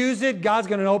when you use it, God's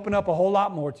going to open up a whole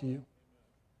lot more to you.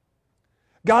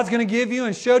 God's going to give you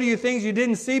and show to you things you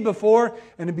didn't see before,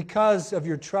 and because of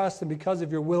your trust and because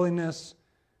of your willingness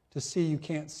to see, you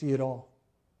can't see it all.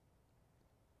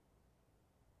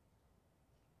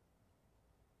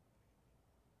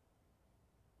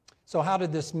 So how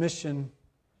did this mission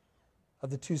of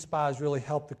the 2 spies really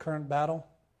help the current battle?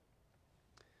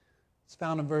 It's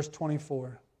found in verse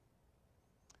 24,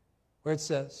 where it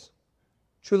says,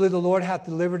 truly the Lord hath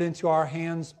delivered into our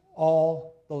hands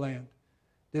all the land.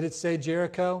 Did it say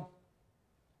Jericho?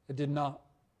 It did not.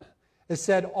 It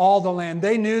said all the land.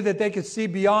 They knew that they could see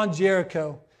beyond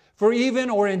Jericho. For even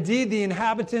or indeed the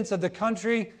inhabitants of the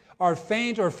country are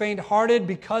faint or faint-hearted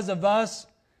because of us.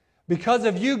 Because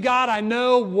of you, God, I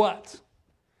know what?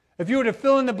 If you were to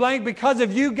fill in the blank, because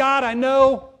of you, God, I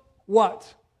know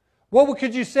what? What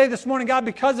could you say this morning? God,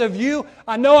 because of you,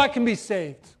 I know I can be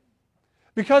saved.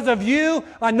 Because of you,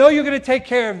 I know you're going to take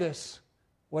care of this.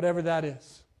 Whatever that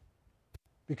is.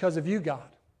 Because of you,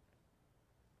 God.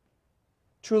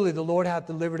 Truly, the Lord hath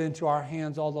delivered into our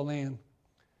hands all the land.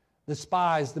 The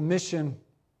spies, the mission.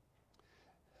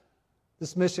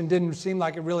 This mission didn't seem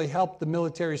like it really helped the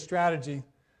military strategy,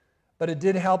 but it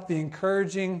did help the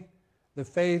encouraging the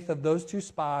faith of those two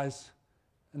spies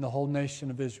and the whole nation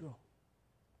of Israel.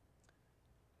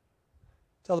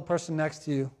 Tell the person next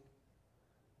to you,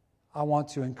 I want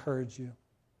to encourage you.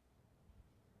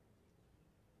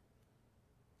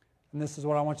 And this is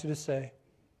what I want you to say.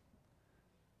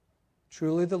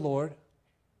 Truly the Lord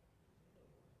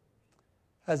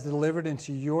has delivered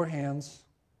into your hands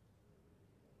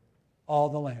all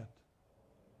the land.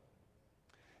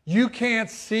 You can't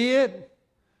see it,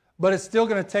 but it's still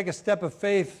going to take a step of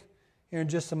faith here in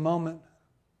just a moment.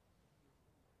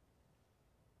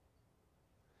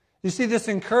 You see, this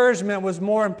encouragement was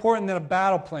more important than a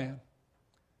battle plan.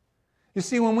 You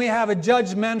see, when we have a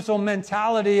judgmental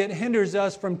mentality, it hinders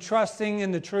us from trusting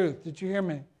in the truth. Did you hear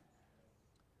me?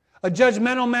 A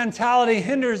judgmental mentality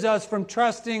hinders us from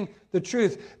trusting the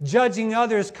truth. Judging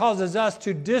others causes us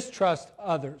to distrust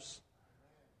others.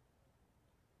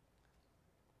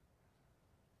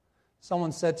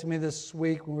 Someone said to me this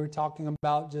week when we were talking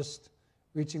about just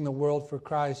reaching the world for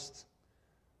Christ,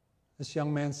 this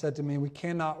young man said to me, we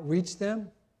cannot reach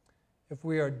them if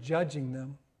we are judging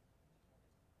them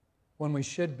when we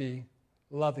should be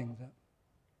loving them.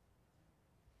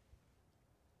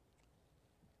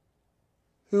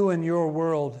 Who in your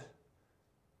world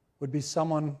would be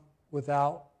someone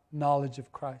without knowledge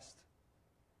of Christ?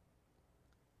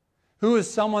 Who is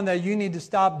someone that you need to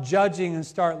stop judging and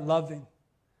start loving?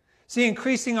 See,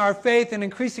 increasing our faith and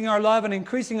increasing our love and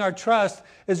increasing our trust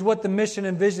is what the mission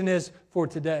and vision is for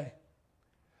today.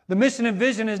 The mission and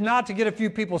vision is not to get a few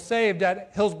people saved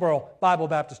at Hillsboro Bible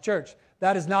Baptist Church.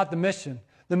 That is not the mission.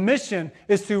 The mission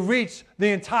is to reach the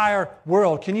entire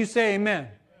world. Can you say amen?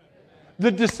 The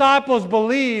disciples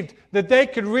believed that they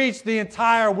could reach the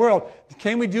entire world.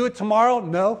 Can we do it tomorrow?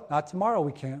 No, not tomorrow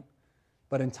we can't.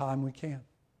 But in time we can.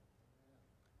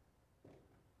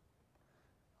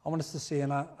 I want us to see,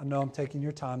 and I know I'm taking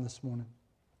your time this morning.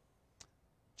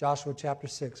 Joshua chapter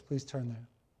 6, please turn there.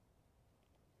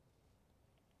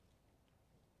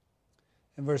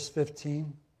 In verse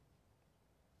 15,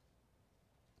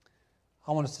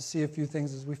 I want us to see a few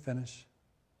things as we finish.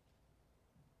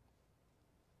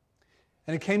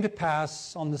 And it came to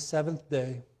pass on the seventh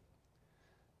day.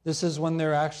 This is when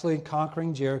they're actually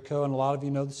conquering Jericho, and a lot of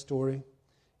you know the story.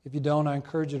 If you don't, I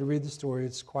encourage you to read the story.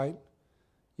 It's quite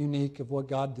unique of what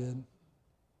God did.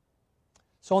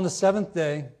 So on the seventh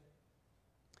day,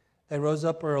 they rose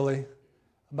up early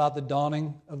about the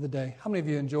dawning of the day. How many of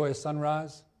you enjoy a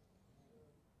sunrise?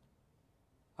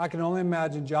 I can only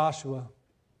imagine Joshua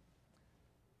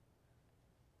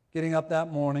getting up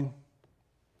that morning,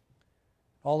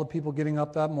 all the people getting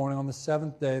up that morning on the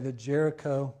seventh day, that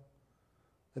Jericho,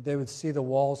 that they would see the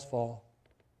walls fall.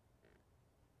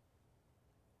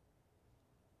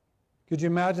 Could you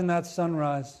imagine that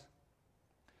sunrise?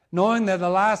 Knowing that the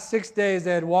last 6 days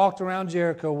they had walked around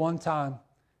Jericho one time,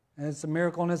 and it's a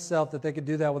miracle in itself that they could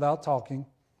do that without talking.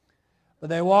 But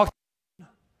they walked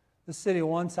the city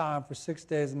one time for 6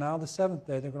 days, and now the seventh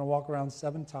day they're going to walk around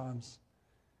 7 times.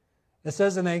 It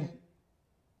says, and they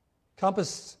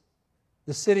compassed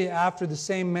the city after the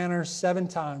same manner 7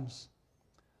 times.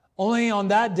 Only on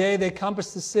that day they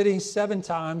compassed the city 7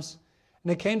 times,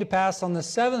 and it came to pass on the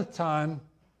 7th time,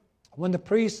 when the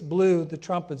priests blew the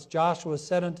trumpets, Joshua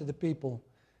said unto the people,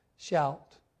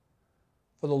 shout,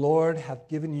 for the Lord hath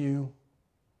given you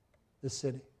the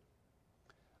city.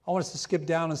 I want us to skip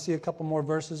down and see a couple more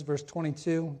verses, verse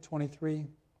 22, 23.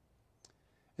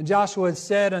 And Joshua had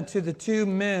said unto the 2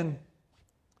 men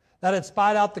that had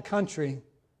spied out the country,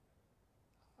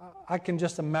 I can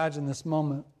just imagine this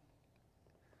moment.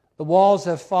 The walls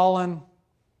have fallen.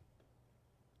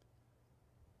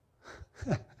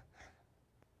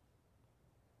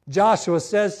 Joshua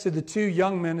says to the 2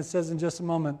 young men, it says in just a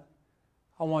moment,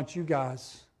 I want you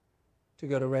guys to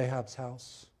go to Rahab's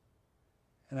house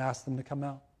and ask them to come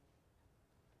out.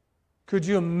 Could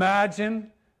you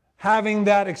imagine having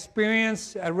that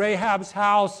experience at Rahab's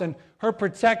house and her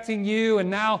protecting you, and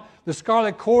now the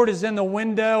scarlet cord is in the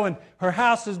window and her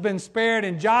house has been spared,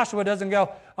 and Joshua doesn't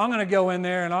go, I'm going to go in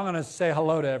there and I'm going to say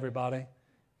hello to everybody.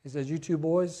 He says, you 2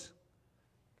 boys,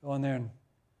 Go in there and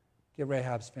get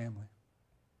Rahab's family.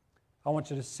 I want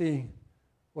you to see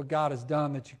what God has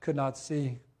done that you could not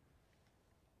see.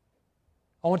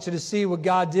 I want you to see what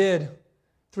God did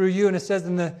through you. And it says,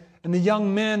 and the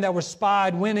young men that were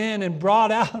spied went in and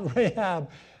brought out Rahab.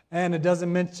 And it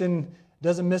doesn't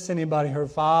miss anybody. Her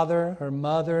father, her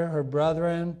mother, her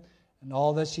brethren, and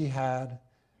all that she had.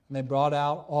 And they brought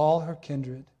out all her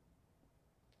kindred.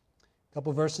 A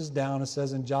couple verses down, it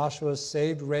says, and Joshua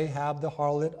saved Rahab the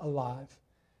harlot alive,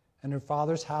 and her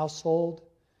father's household,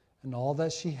 and all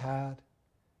that she had.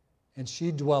 And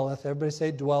she dwelleth, everybody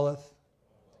say dwelleth.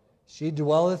 She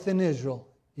dwelleth in Israel,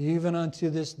 even unto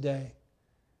this day.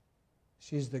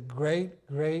 She's the great,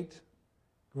 great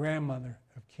grandmother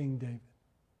of King David.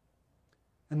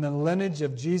 And the lineage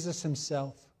of Jesus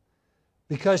himself.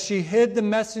 Because she hid the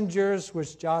messengers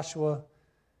which Joshua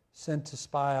sent to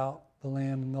spy out the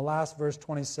land. In the last verse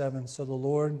 27, so the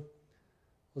Lord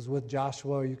was with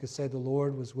Joshua, or you could say the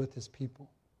Lord was with his people.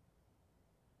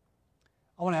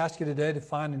 I want to ask you today to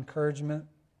find encouragement.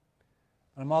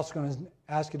 And I'm also going to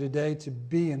ask you today to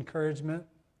be encouragement.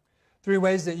 3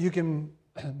 ways that you can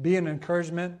be an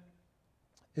encouragement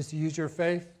is to use your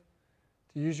faith,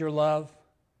 to use your love,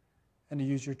 and to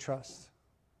use your trust.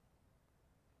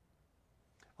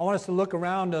 I want us to look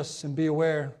around us and be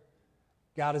aware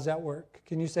God is at work.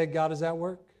 Can you say God is at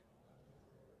work?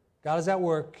 God is at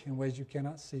work in ways you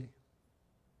cannot see.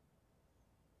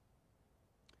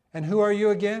 And who are you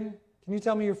again? Can you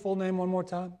tell me your full name one more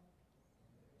time?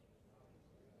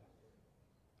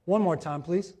 One more time,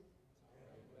 please.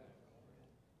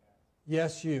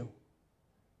 Yes, you.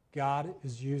 God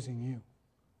is using you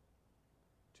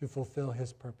to fulfill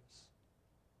his purpose.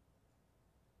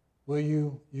 Will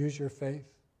you use your faith?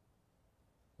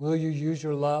 Will you use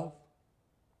your love?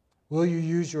 Will you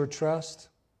use your trust?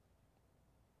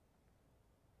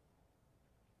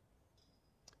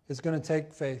 It's going to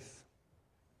take faith.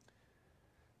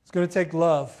 It's going to take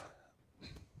love.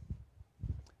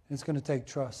 It's going to take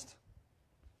trust.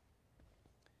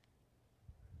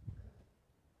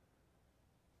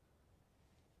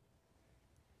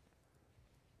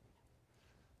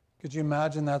 Could you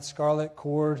imagine that scarlet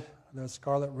cord, that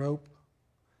scarlet rope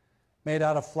made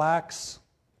out of flax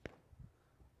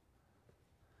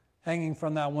hanging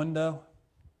from that window?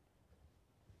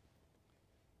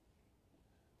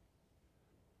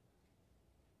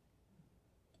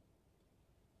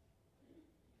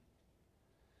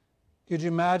 Could you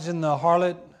imagine the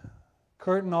harlot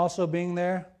curtain also being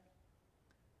there?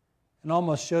 It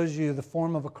almost shows you the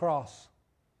form of a cross.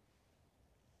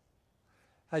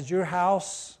 Has your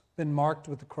house been marked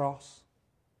with the cross?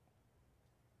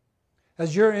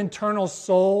 Has your internal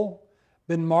soul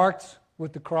been marked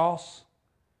with the cross?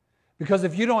 Because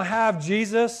if you don't have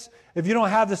Jesus, if you don't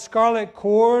have the scarlet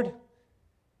cord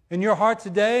in your heart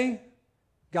today,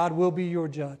 God will be your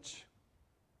judge.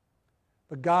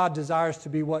 But God desires to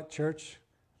be what, church?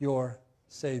 Your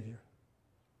Savior.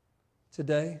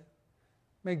 Today,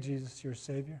 make Jesus your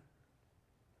Savior.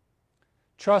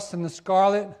 Trust in the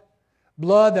scarlet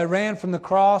blood that ran from the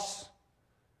cross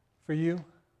for you.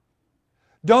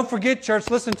 Don't forget, church,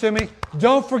 listen to me.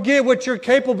 Don't forget what you're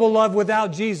capable of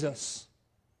without Jesus.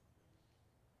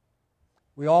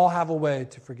 We all have a way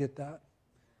to forget that.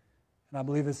 And I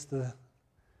believe it's the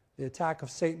attack of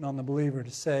Satan on the believer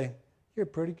to say, you're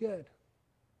pretty good.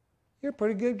 You're a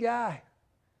pretty good guy.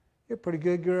 You're a pretty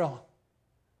good girl.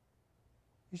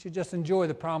 You should just enjoy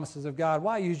the promises of God.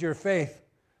 Why use your faith?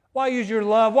 Why use your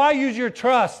love? Why use your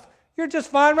trust? You're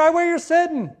just fine right where you're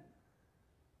sitting.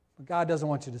 But God doesn't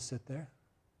want you to sit there.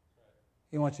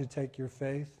 He wants you to take your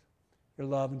faith, your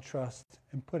love, and trust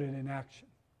and put it in action.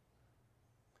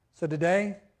 So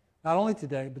today, not only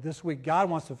today, but this week, God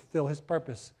wants to fulfill his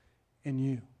purpose in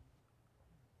you.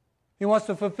 He wants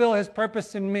to fulfill his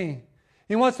purpose in me.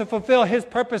 He wants to fulfill his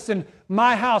purpose in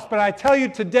my house. But I tell you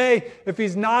today, if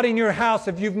he's not in your house,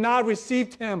 if you've not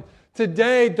received him,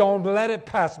 today don't let it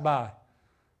pass by.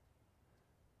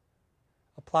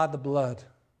 Apply the blood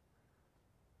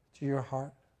to your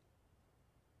heart.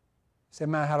 You say,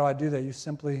 man, how do I do that? You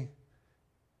simply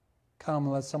come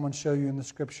and let someone show you in the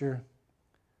Scripture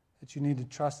that you need to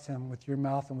trust him with your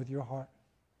mouth and with your heart.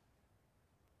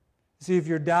 See, if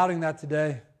you're doubting that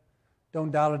today,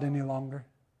 don't doubt it any longer.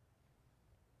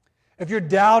 If you're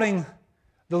doubting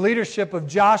the leadership of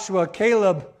Joshua,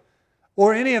 Caleb,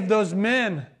 or any of those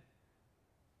men,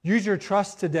 use your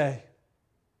trust today.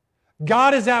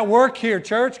 God is at work here,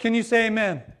 church. Can you say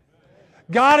amen?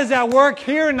 God is at work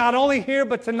here, and not only here,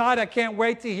 but tonight I can't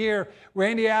wait to hear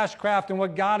Randy Ashcraft and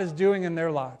what God is doing in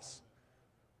their lives.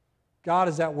 God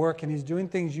is at work, and he's doing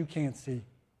things you can't see.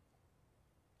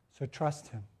 So trust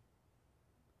him.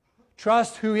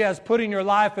 Trust who He has put in your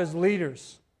life as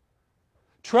leaders.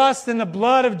 Trust in the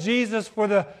blood of Jesus for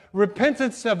the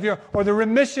repentance of or the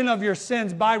remission of your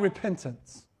sins by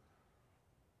repentance.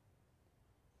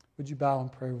 Would you bow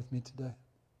and pray with me today?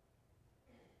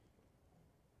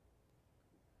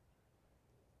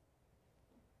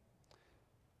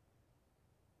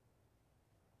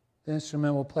 The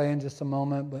instrument will play in just a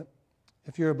moment, but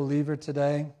if you're a believer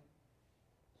today,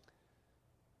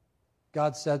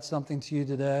 God said something to you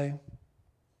today,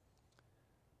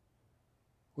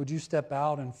 would you step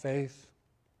out in faith?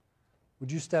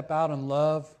 Would you step out in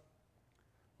love?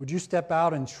 Would you step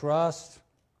out in trust?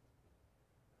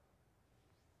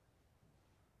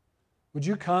 Would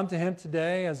you come to Him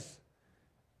today as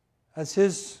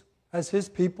His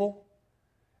people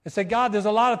and say, God, there's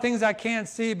a lot of things I can't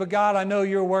see, but God, I know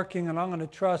You're working, and I'm going to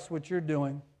trust what You're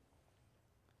doing.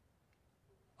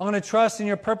 I'm going to trust in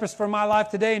Your purpose for my life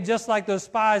today. And just like those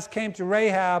spies came to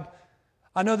Rahab,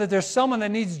 I know that there's someone that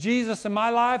needs Jesus in my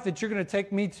life that You're going to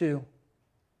take me to.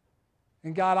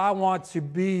 And God, I want to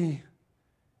be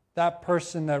that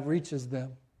person that reaches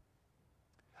them.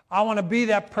 I want to be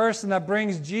that person that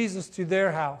brings Jesus to their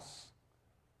house.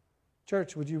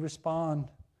 Church, would you respond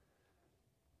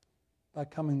by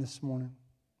coming this morning?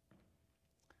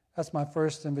 That's my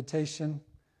first invitation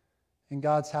in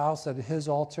God's house at His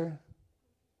altar.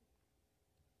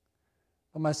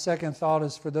 But my second thought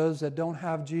is for those that don't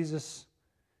have Jesus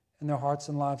in their hearts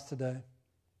and lives today.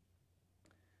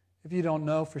 If you don't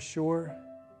know for sure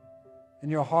in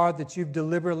your heart that you've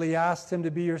deliberately asked Him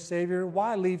to be your Savior,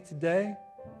 why leave today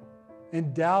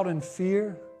in doubt and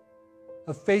fear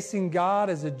of facing God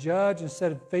as a judge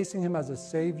instead of facing Him as a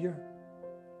Savior?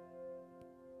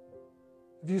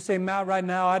 If you say, Matt, right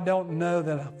now I don't know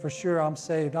that for sure I'm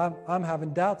saved. I'm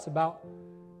having doubts about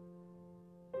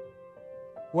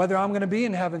whether I'm going to be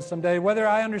in heaven someday, whether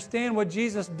I understand what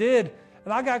Jesus did.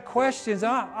 And I got questions.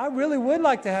 I really would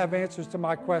like to have answers to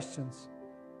my questions.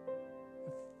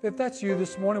 If that's you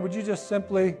this morning, would you just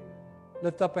simply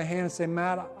lift up a hand and say,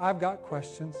 Matt, I've got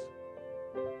questions?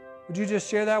 Would you just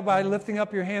share that by lifting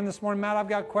up your hand this morning? Matt, I've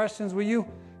got questions. Will you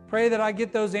pray that I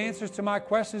get those answers to my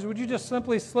questions? Would you just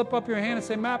simply slip up your hand and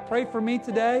say, Matt, pray for me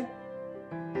today?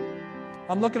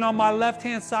 I'm looking on my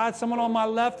left-hand side. Someone on my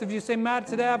left, if you say, Matt,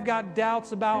 today I've got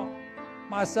doubts about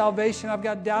my salvation. I've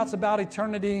got doubts about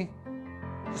eternity.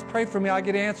 Just pray for me. I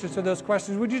get answers to those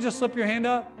questions. Would you just slip your hand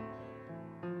up?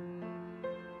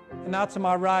 And now to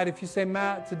my right, if you say,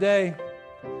 Matt, today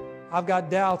I've got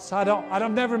doubts.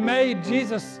 I've never made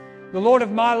Jesus the Lord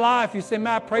of my life. You say,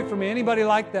 Matt, pray for me. Anybody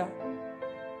like that?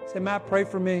 Say, Matt, pray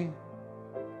for me.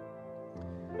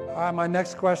 All right, my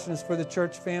next question is for the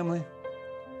church family.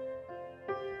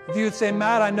 If you would say,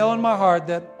 Matt, I know in my heart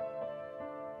that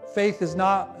faith is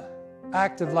not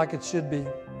active like it should be.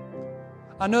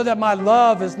 I know that my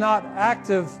love is not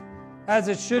active as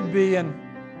it should be, and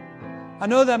I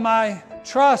know that my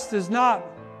trust is not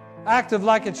active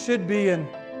like it should be, and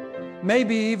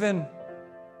maybe even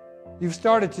you've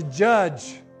started to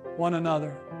judge one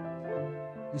another.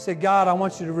 You say, God, I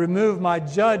want You to remove my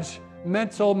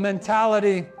judgmental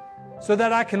mentality so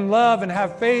that I can love and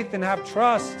have faith and have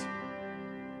trust.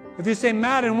 If you say,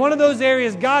 Matt, in one of those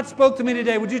areas God spoke to me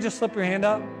today, would you just slip your hand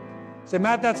up? Say,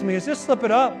 Matt, that's me. Just slip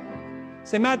it up.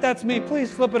 Say, Matt, that's me.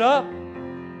 Please flip it up.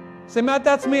 Say, Matt,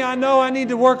 that's me. I know I need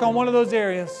to work on one of those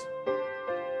areas.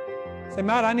 Say,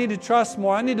 Matt, I need to trust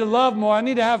more. I need to love more. I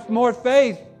need to have more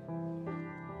faith.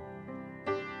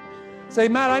 Say,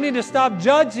 Matt, I need to stop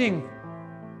judging.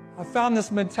 I found this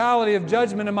mentality of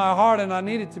judgment in my heart and I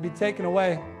need it to be taken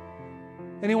away.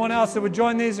 Anyone else that would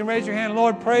join these and raise your hand?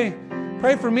 Lord, pray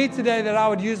for me today that I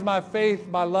would use my faith,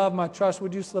 my love, my trust.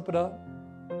 Would you slip it up?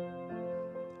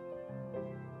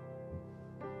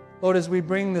 Lord, as we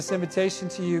bring this invitation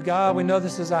to You, God, we know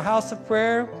this is a house of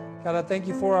prayer. God, I thank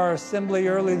You for our assembly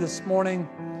early this morning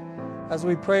as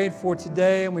we prayed for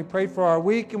today and we prayed for our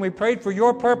week and we prayed for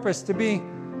Your purpose to be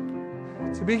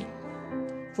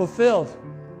fulfilled.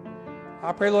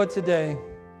 I pray, Lord, today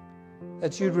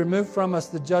that You'd remove from us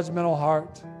the judgmental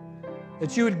heart,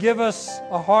 that You would give us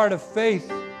a heart of faith,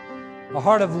 a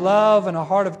heart of love, and a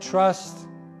heart of trust,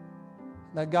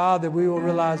 that, God, that we will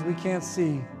realize we can't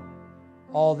see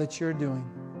all that You're doing.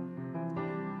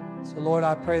 So, Lord,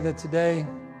 I pray that today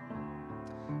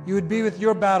You would be with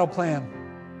Your battle plan.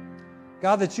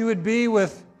 God, that You would be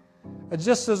with,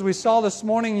 just as we saw this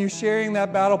morning, You sharing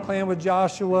that battle plan with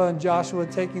Joshua and Joshua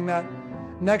taking that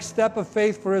next step of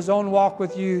faith for his own walk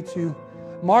with You to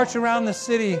march around the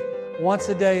city once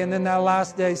a day, and then that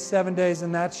last day, 7 days,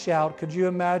 and that shout. Could you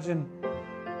imagine,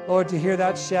 Lord, to hear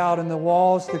that shout and the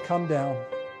walls to come down?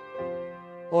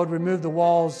 Lord, remove the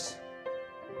walls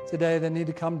today that need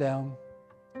to come down.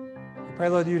 I pray,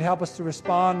 Lord, you'd help us to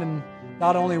respond in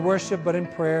not only worship but in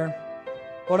prayer.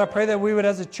 Lord, I pray that we would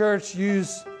as a church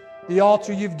use the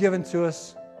altar you've given to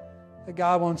us. That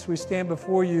God, once we stand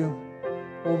before you,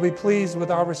 we'll be pleased with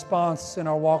our response in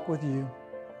our walk with you.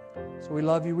 So we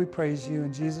love you, we praise you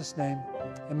in Jesus' name.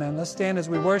 Amen. Let's stand as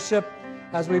we worship.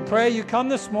 As we pray, you come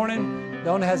this morning,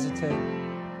 don't hesitate.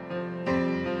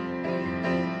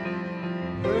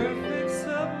 Perfect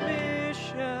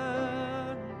submission,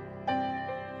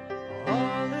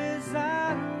 all is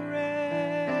at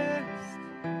rest.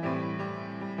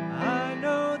 I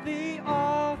know the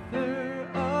author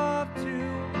of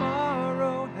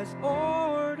tomorrow has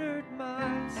ordered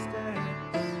my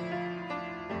steps.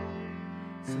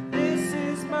 So this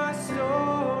is my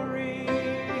story,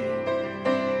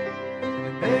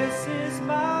 and this is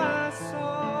my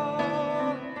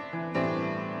song.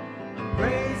 I'm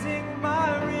praising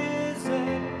my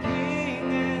risen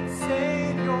King and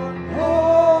Savior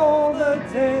all the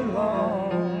day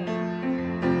long.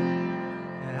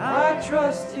 And I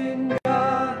trust in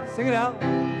God, Sing it out.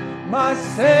 my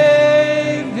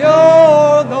Savior,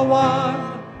 the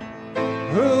one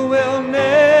who will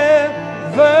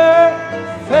never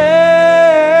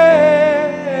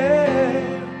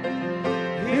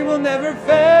fail. He will never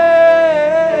fail.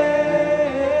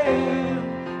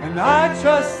 And I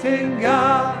trust in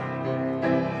God,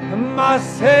 my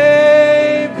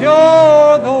Savior,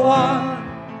 the one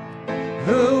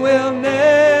who will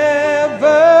never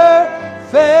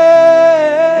fail.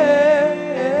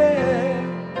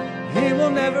 He will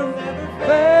never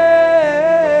fail.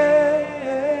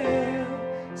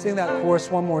 Sing that chorus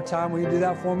one more time. Will you do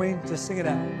that for me? Just sing it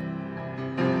out.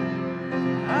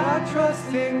 I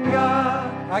trust in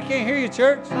God, I can't hear you,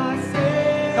 church. my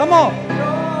Savior, Come on.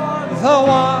 the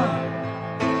one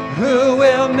who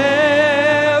will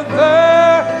never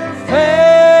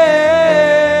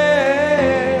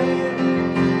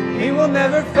fail. He will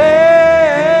never fail.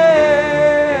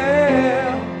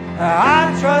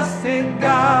 I trust in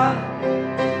God,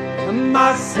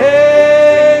 my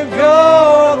Savior,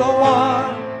 the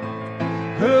one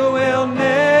who will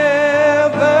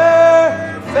never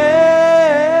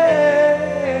fail.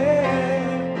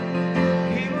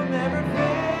 He will never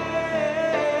fail.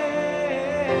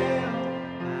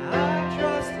 I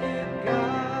trust in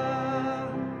God.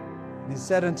 He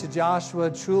said unto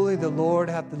Joshua, truly the Lord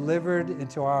hath delivered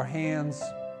into our hands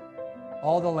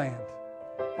all the land.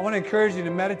 I want to encourage you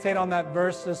to meditate on that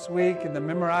verse this week and to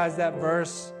memorize that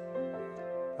verse.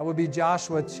 That would be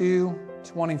Joshua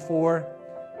 2:24.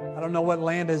 I don't know what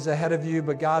land is ahead of you,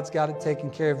 but God's got it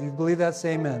taken care of. If you believe that,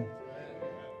 say amen.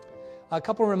 A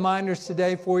couple reminders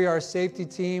today for you. Our safety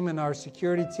team and our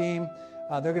security team,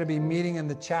 they're going to be meeting in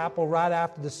the chapel right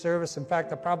after the service. In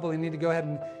fact, I probably need to go ahead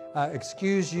and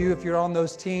excuse you if you're on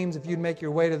those teams. If you'd make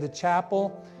your way to the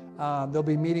chapel, they'll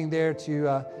be meeting there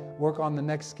to work on the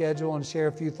next schedule and share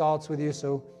a few thoughts with you.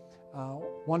 So,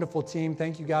 wonderful team.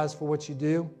 Thank you guys for what you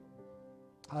do.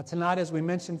 Tonight, as we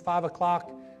mentioned, 5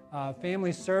 o'clock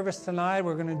family service tonight.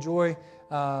 We're going to enjoy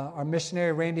our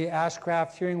missionary, Randy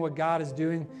Ashcraft, hearing what God is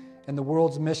doing in the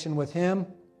world's mission with him.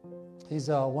 He's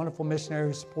a wonderful missionary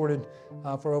who supported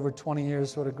for over 20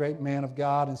 years. What a great man of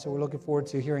God. And so we're looking forward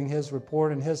to hearing his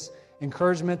report and his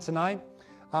encouragement tonight.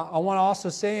 I want to also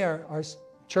say our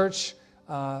church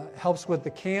helps with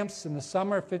the camps in the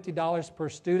summer, $50 per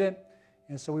student.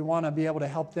 And so we want to be able to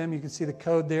help them. You can see the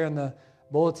code there in the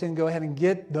bulletin. Go ahead and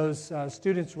get those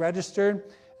students registered.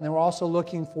 And then we're also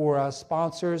looking for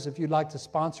sponsors. If you'd like to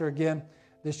sponsor again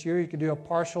this year, you can do a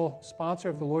partial sponsor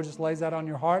if the Lord just lays that on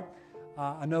your heart.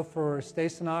 I know for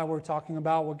Stace and I, we're talking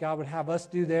about what God would have us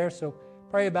do there. So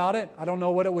pray about it. I don't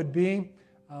know what it would be,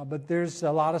 but there's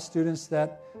a lot of students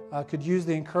that could use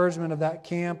the encouragement of that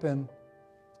camp. And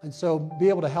so be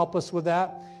able to help us with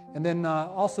that. And then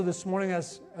also this morning,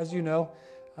 as you know,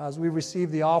 as we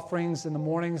receive the offerings in the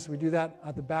mornings, we do that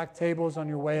at the back tables on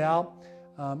your way out.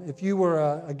 If you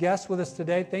were a guest with us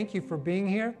today, thank you for being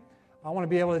here. I want to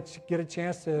be able to get a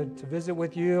chance to visit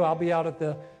with you. I'll be out at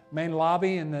the main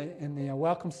lobby in the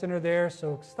Welcome Center there,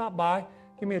 so stop by.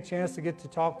 Give me a chance to get to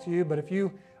talk to you. But if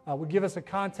you would give us a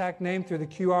contact name through the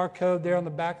QR code there on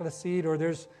the back of the seat, or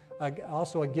there's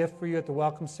also a gift for you at the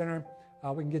Welcome Center,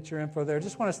 we can get your info there.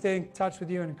 Just want to stay in touch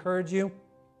with you and encourage you.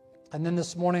 And then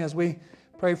this morning, as we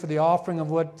pray for the offering of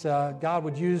what God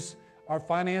would use our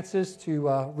finances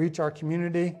to reach our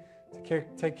community, to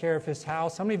take care of His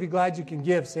house. How many of you glad you can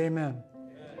give? Say amen.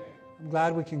 I'm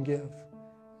glad we can give.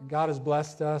 And God has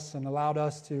blessed us and allowed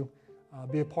us to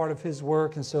be a part of His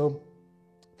work. And so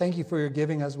thank you for your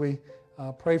giving as we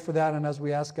pray for that and as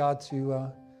we ask God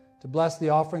to to bless the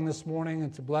offering this morning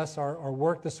and to bless our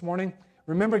work this morning.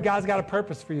 Remember, God's got a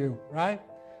purpose for you, right?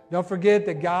 Don't forget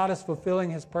that God is fulfilling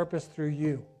His purpose through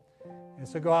you. And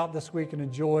so go out this week and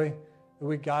enjoy the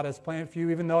week God has planned for you.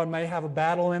 Even though it may have a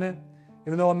battle in it,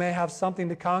 even though it may have something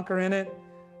to conquer in it,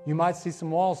 you might see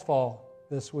some walls fall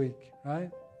this week,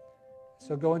 right?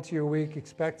 So go into your week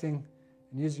expecting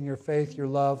and using your faith, your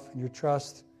love, and your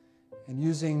trust, and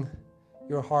using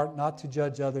your heart not to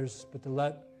judge others, but to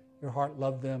let your heart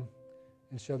love them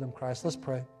and show them Christ. Let's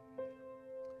pray.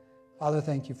 Father,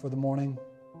 thank you for the morning.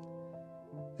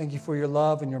 Thank you for your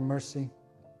love and your mercy.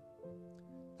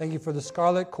 Thank you for the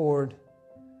scarlet cord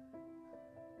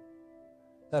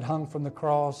that hung from the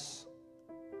cross.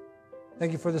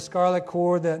 Thank you for the scarlet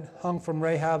cord that hung from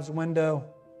Rahab's window.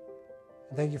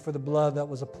 And thank you for the blood that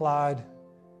was applied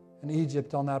in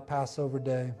Egypt on that Passover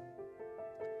day.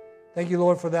 Thank you,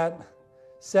 Lord, for that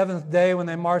seventh day when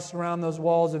they marched around those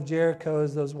walls of Jericho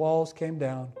as those walls came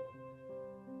down.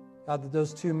 God, that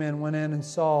those two men went in and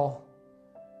saw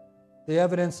the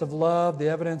evidence of love, the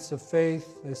evidence of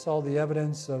faith. They saw the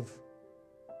evidence of,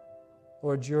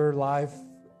 Lord, your life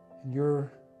and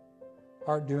your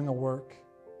heart doing a work.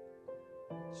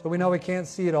 So we know we can't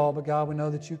see it all, but God, we know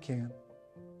that you can.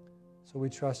 So we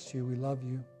trust you. We love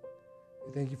you.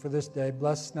 We thank you for this day.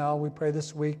 Bless us now, we pray,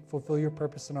 this week. Fulfill your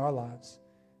purpose in our lives.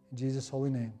 In Jesus' holy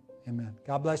name, amen.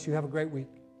 God bless you. Have a great week.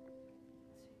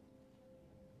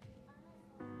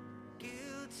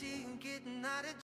 Guilty and getting out of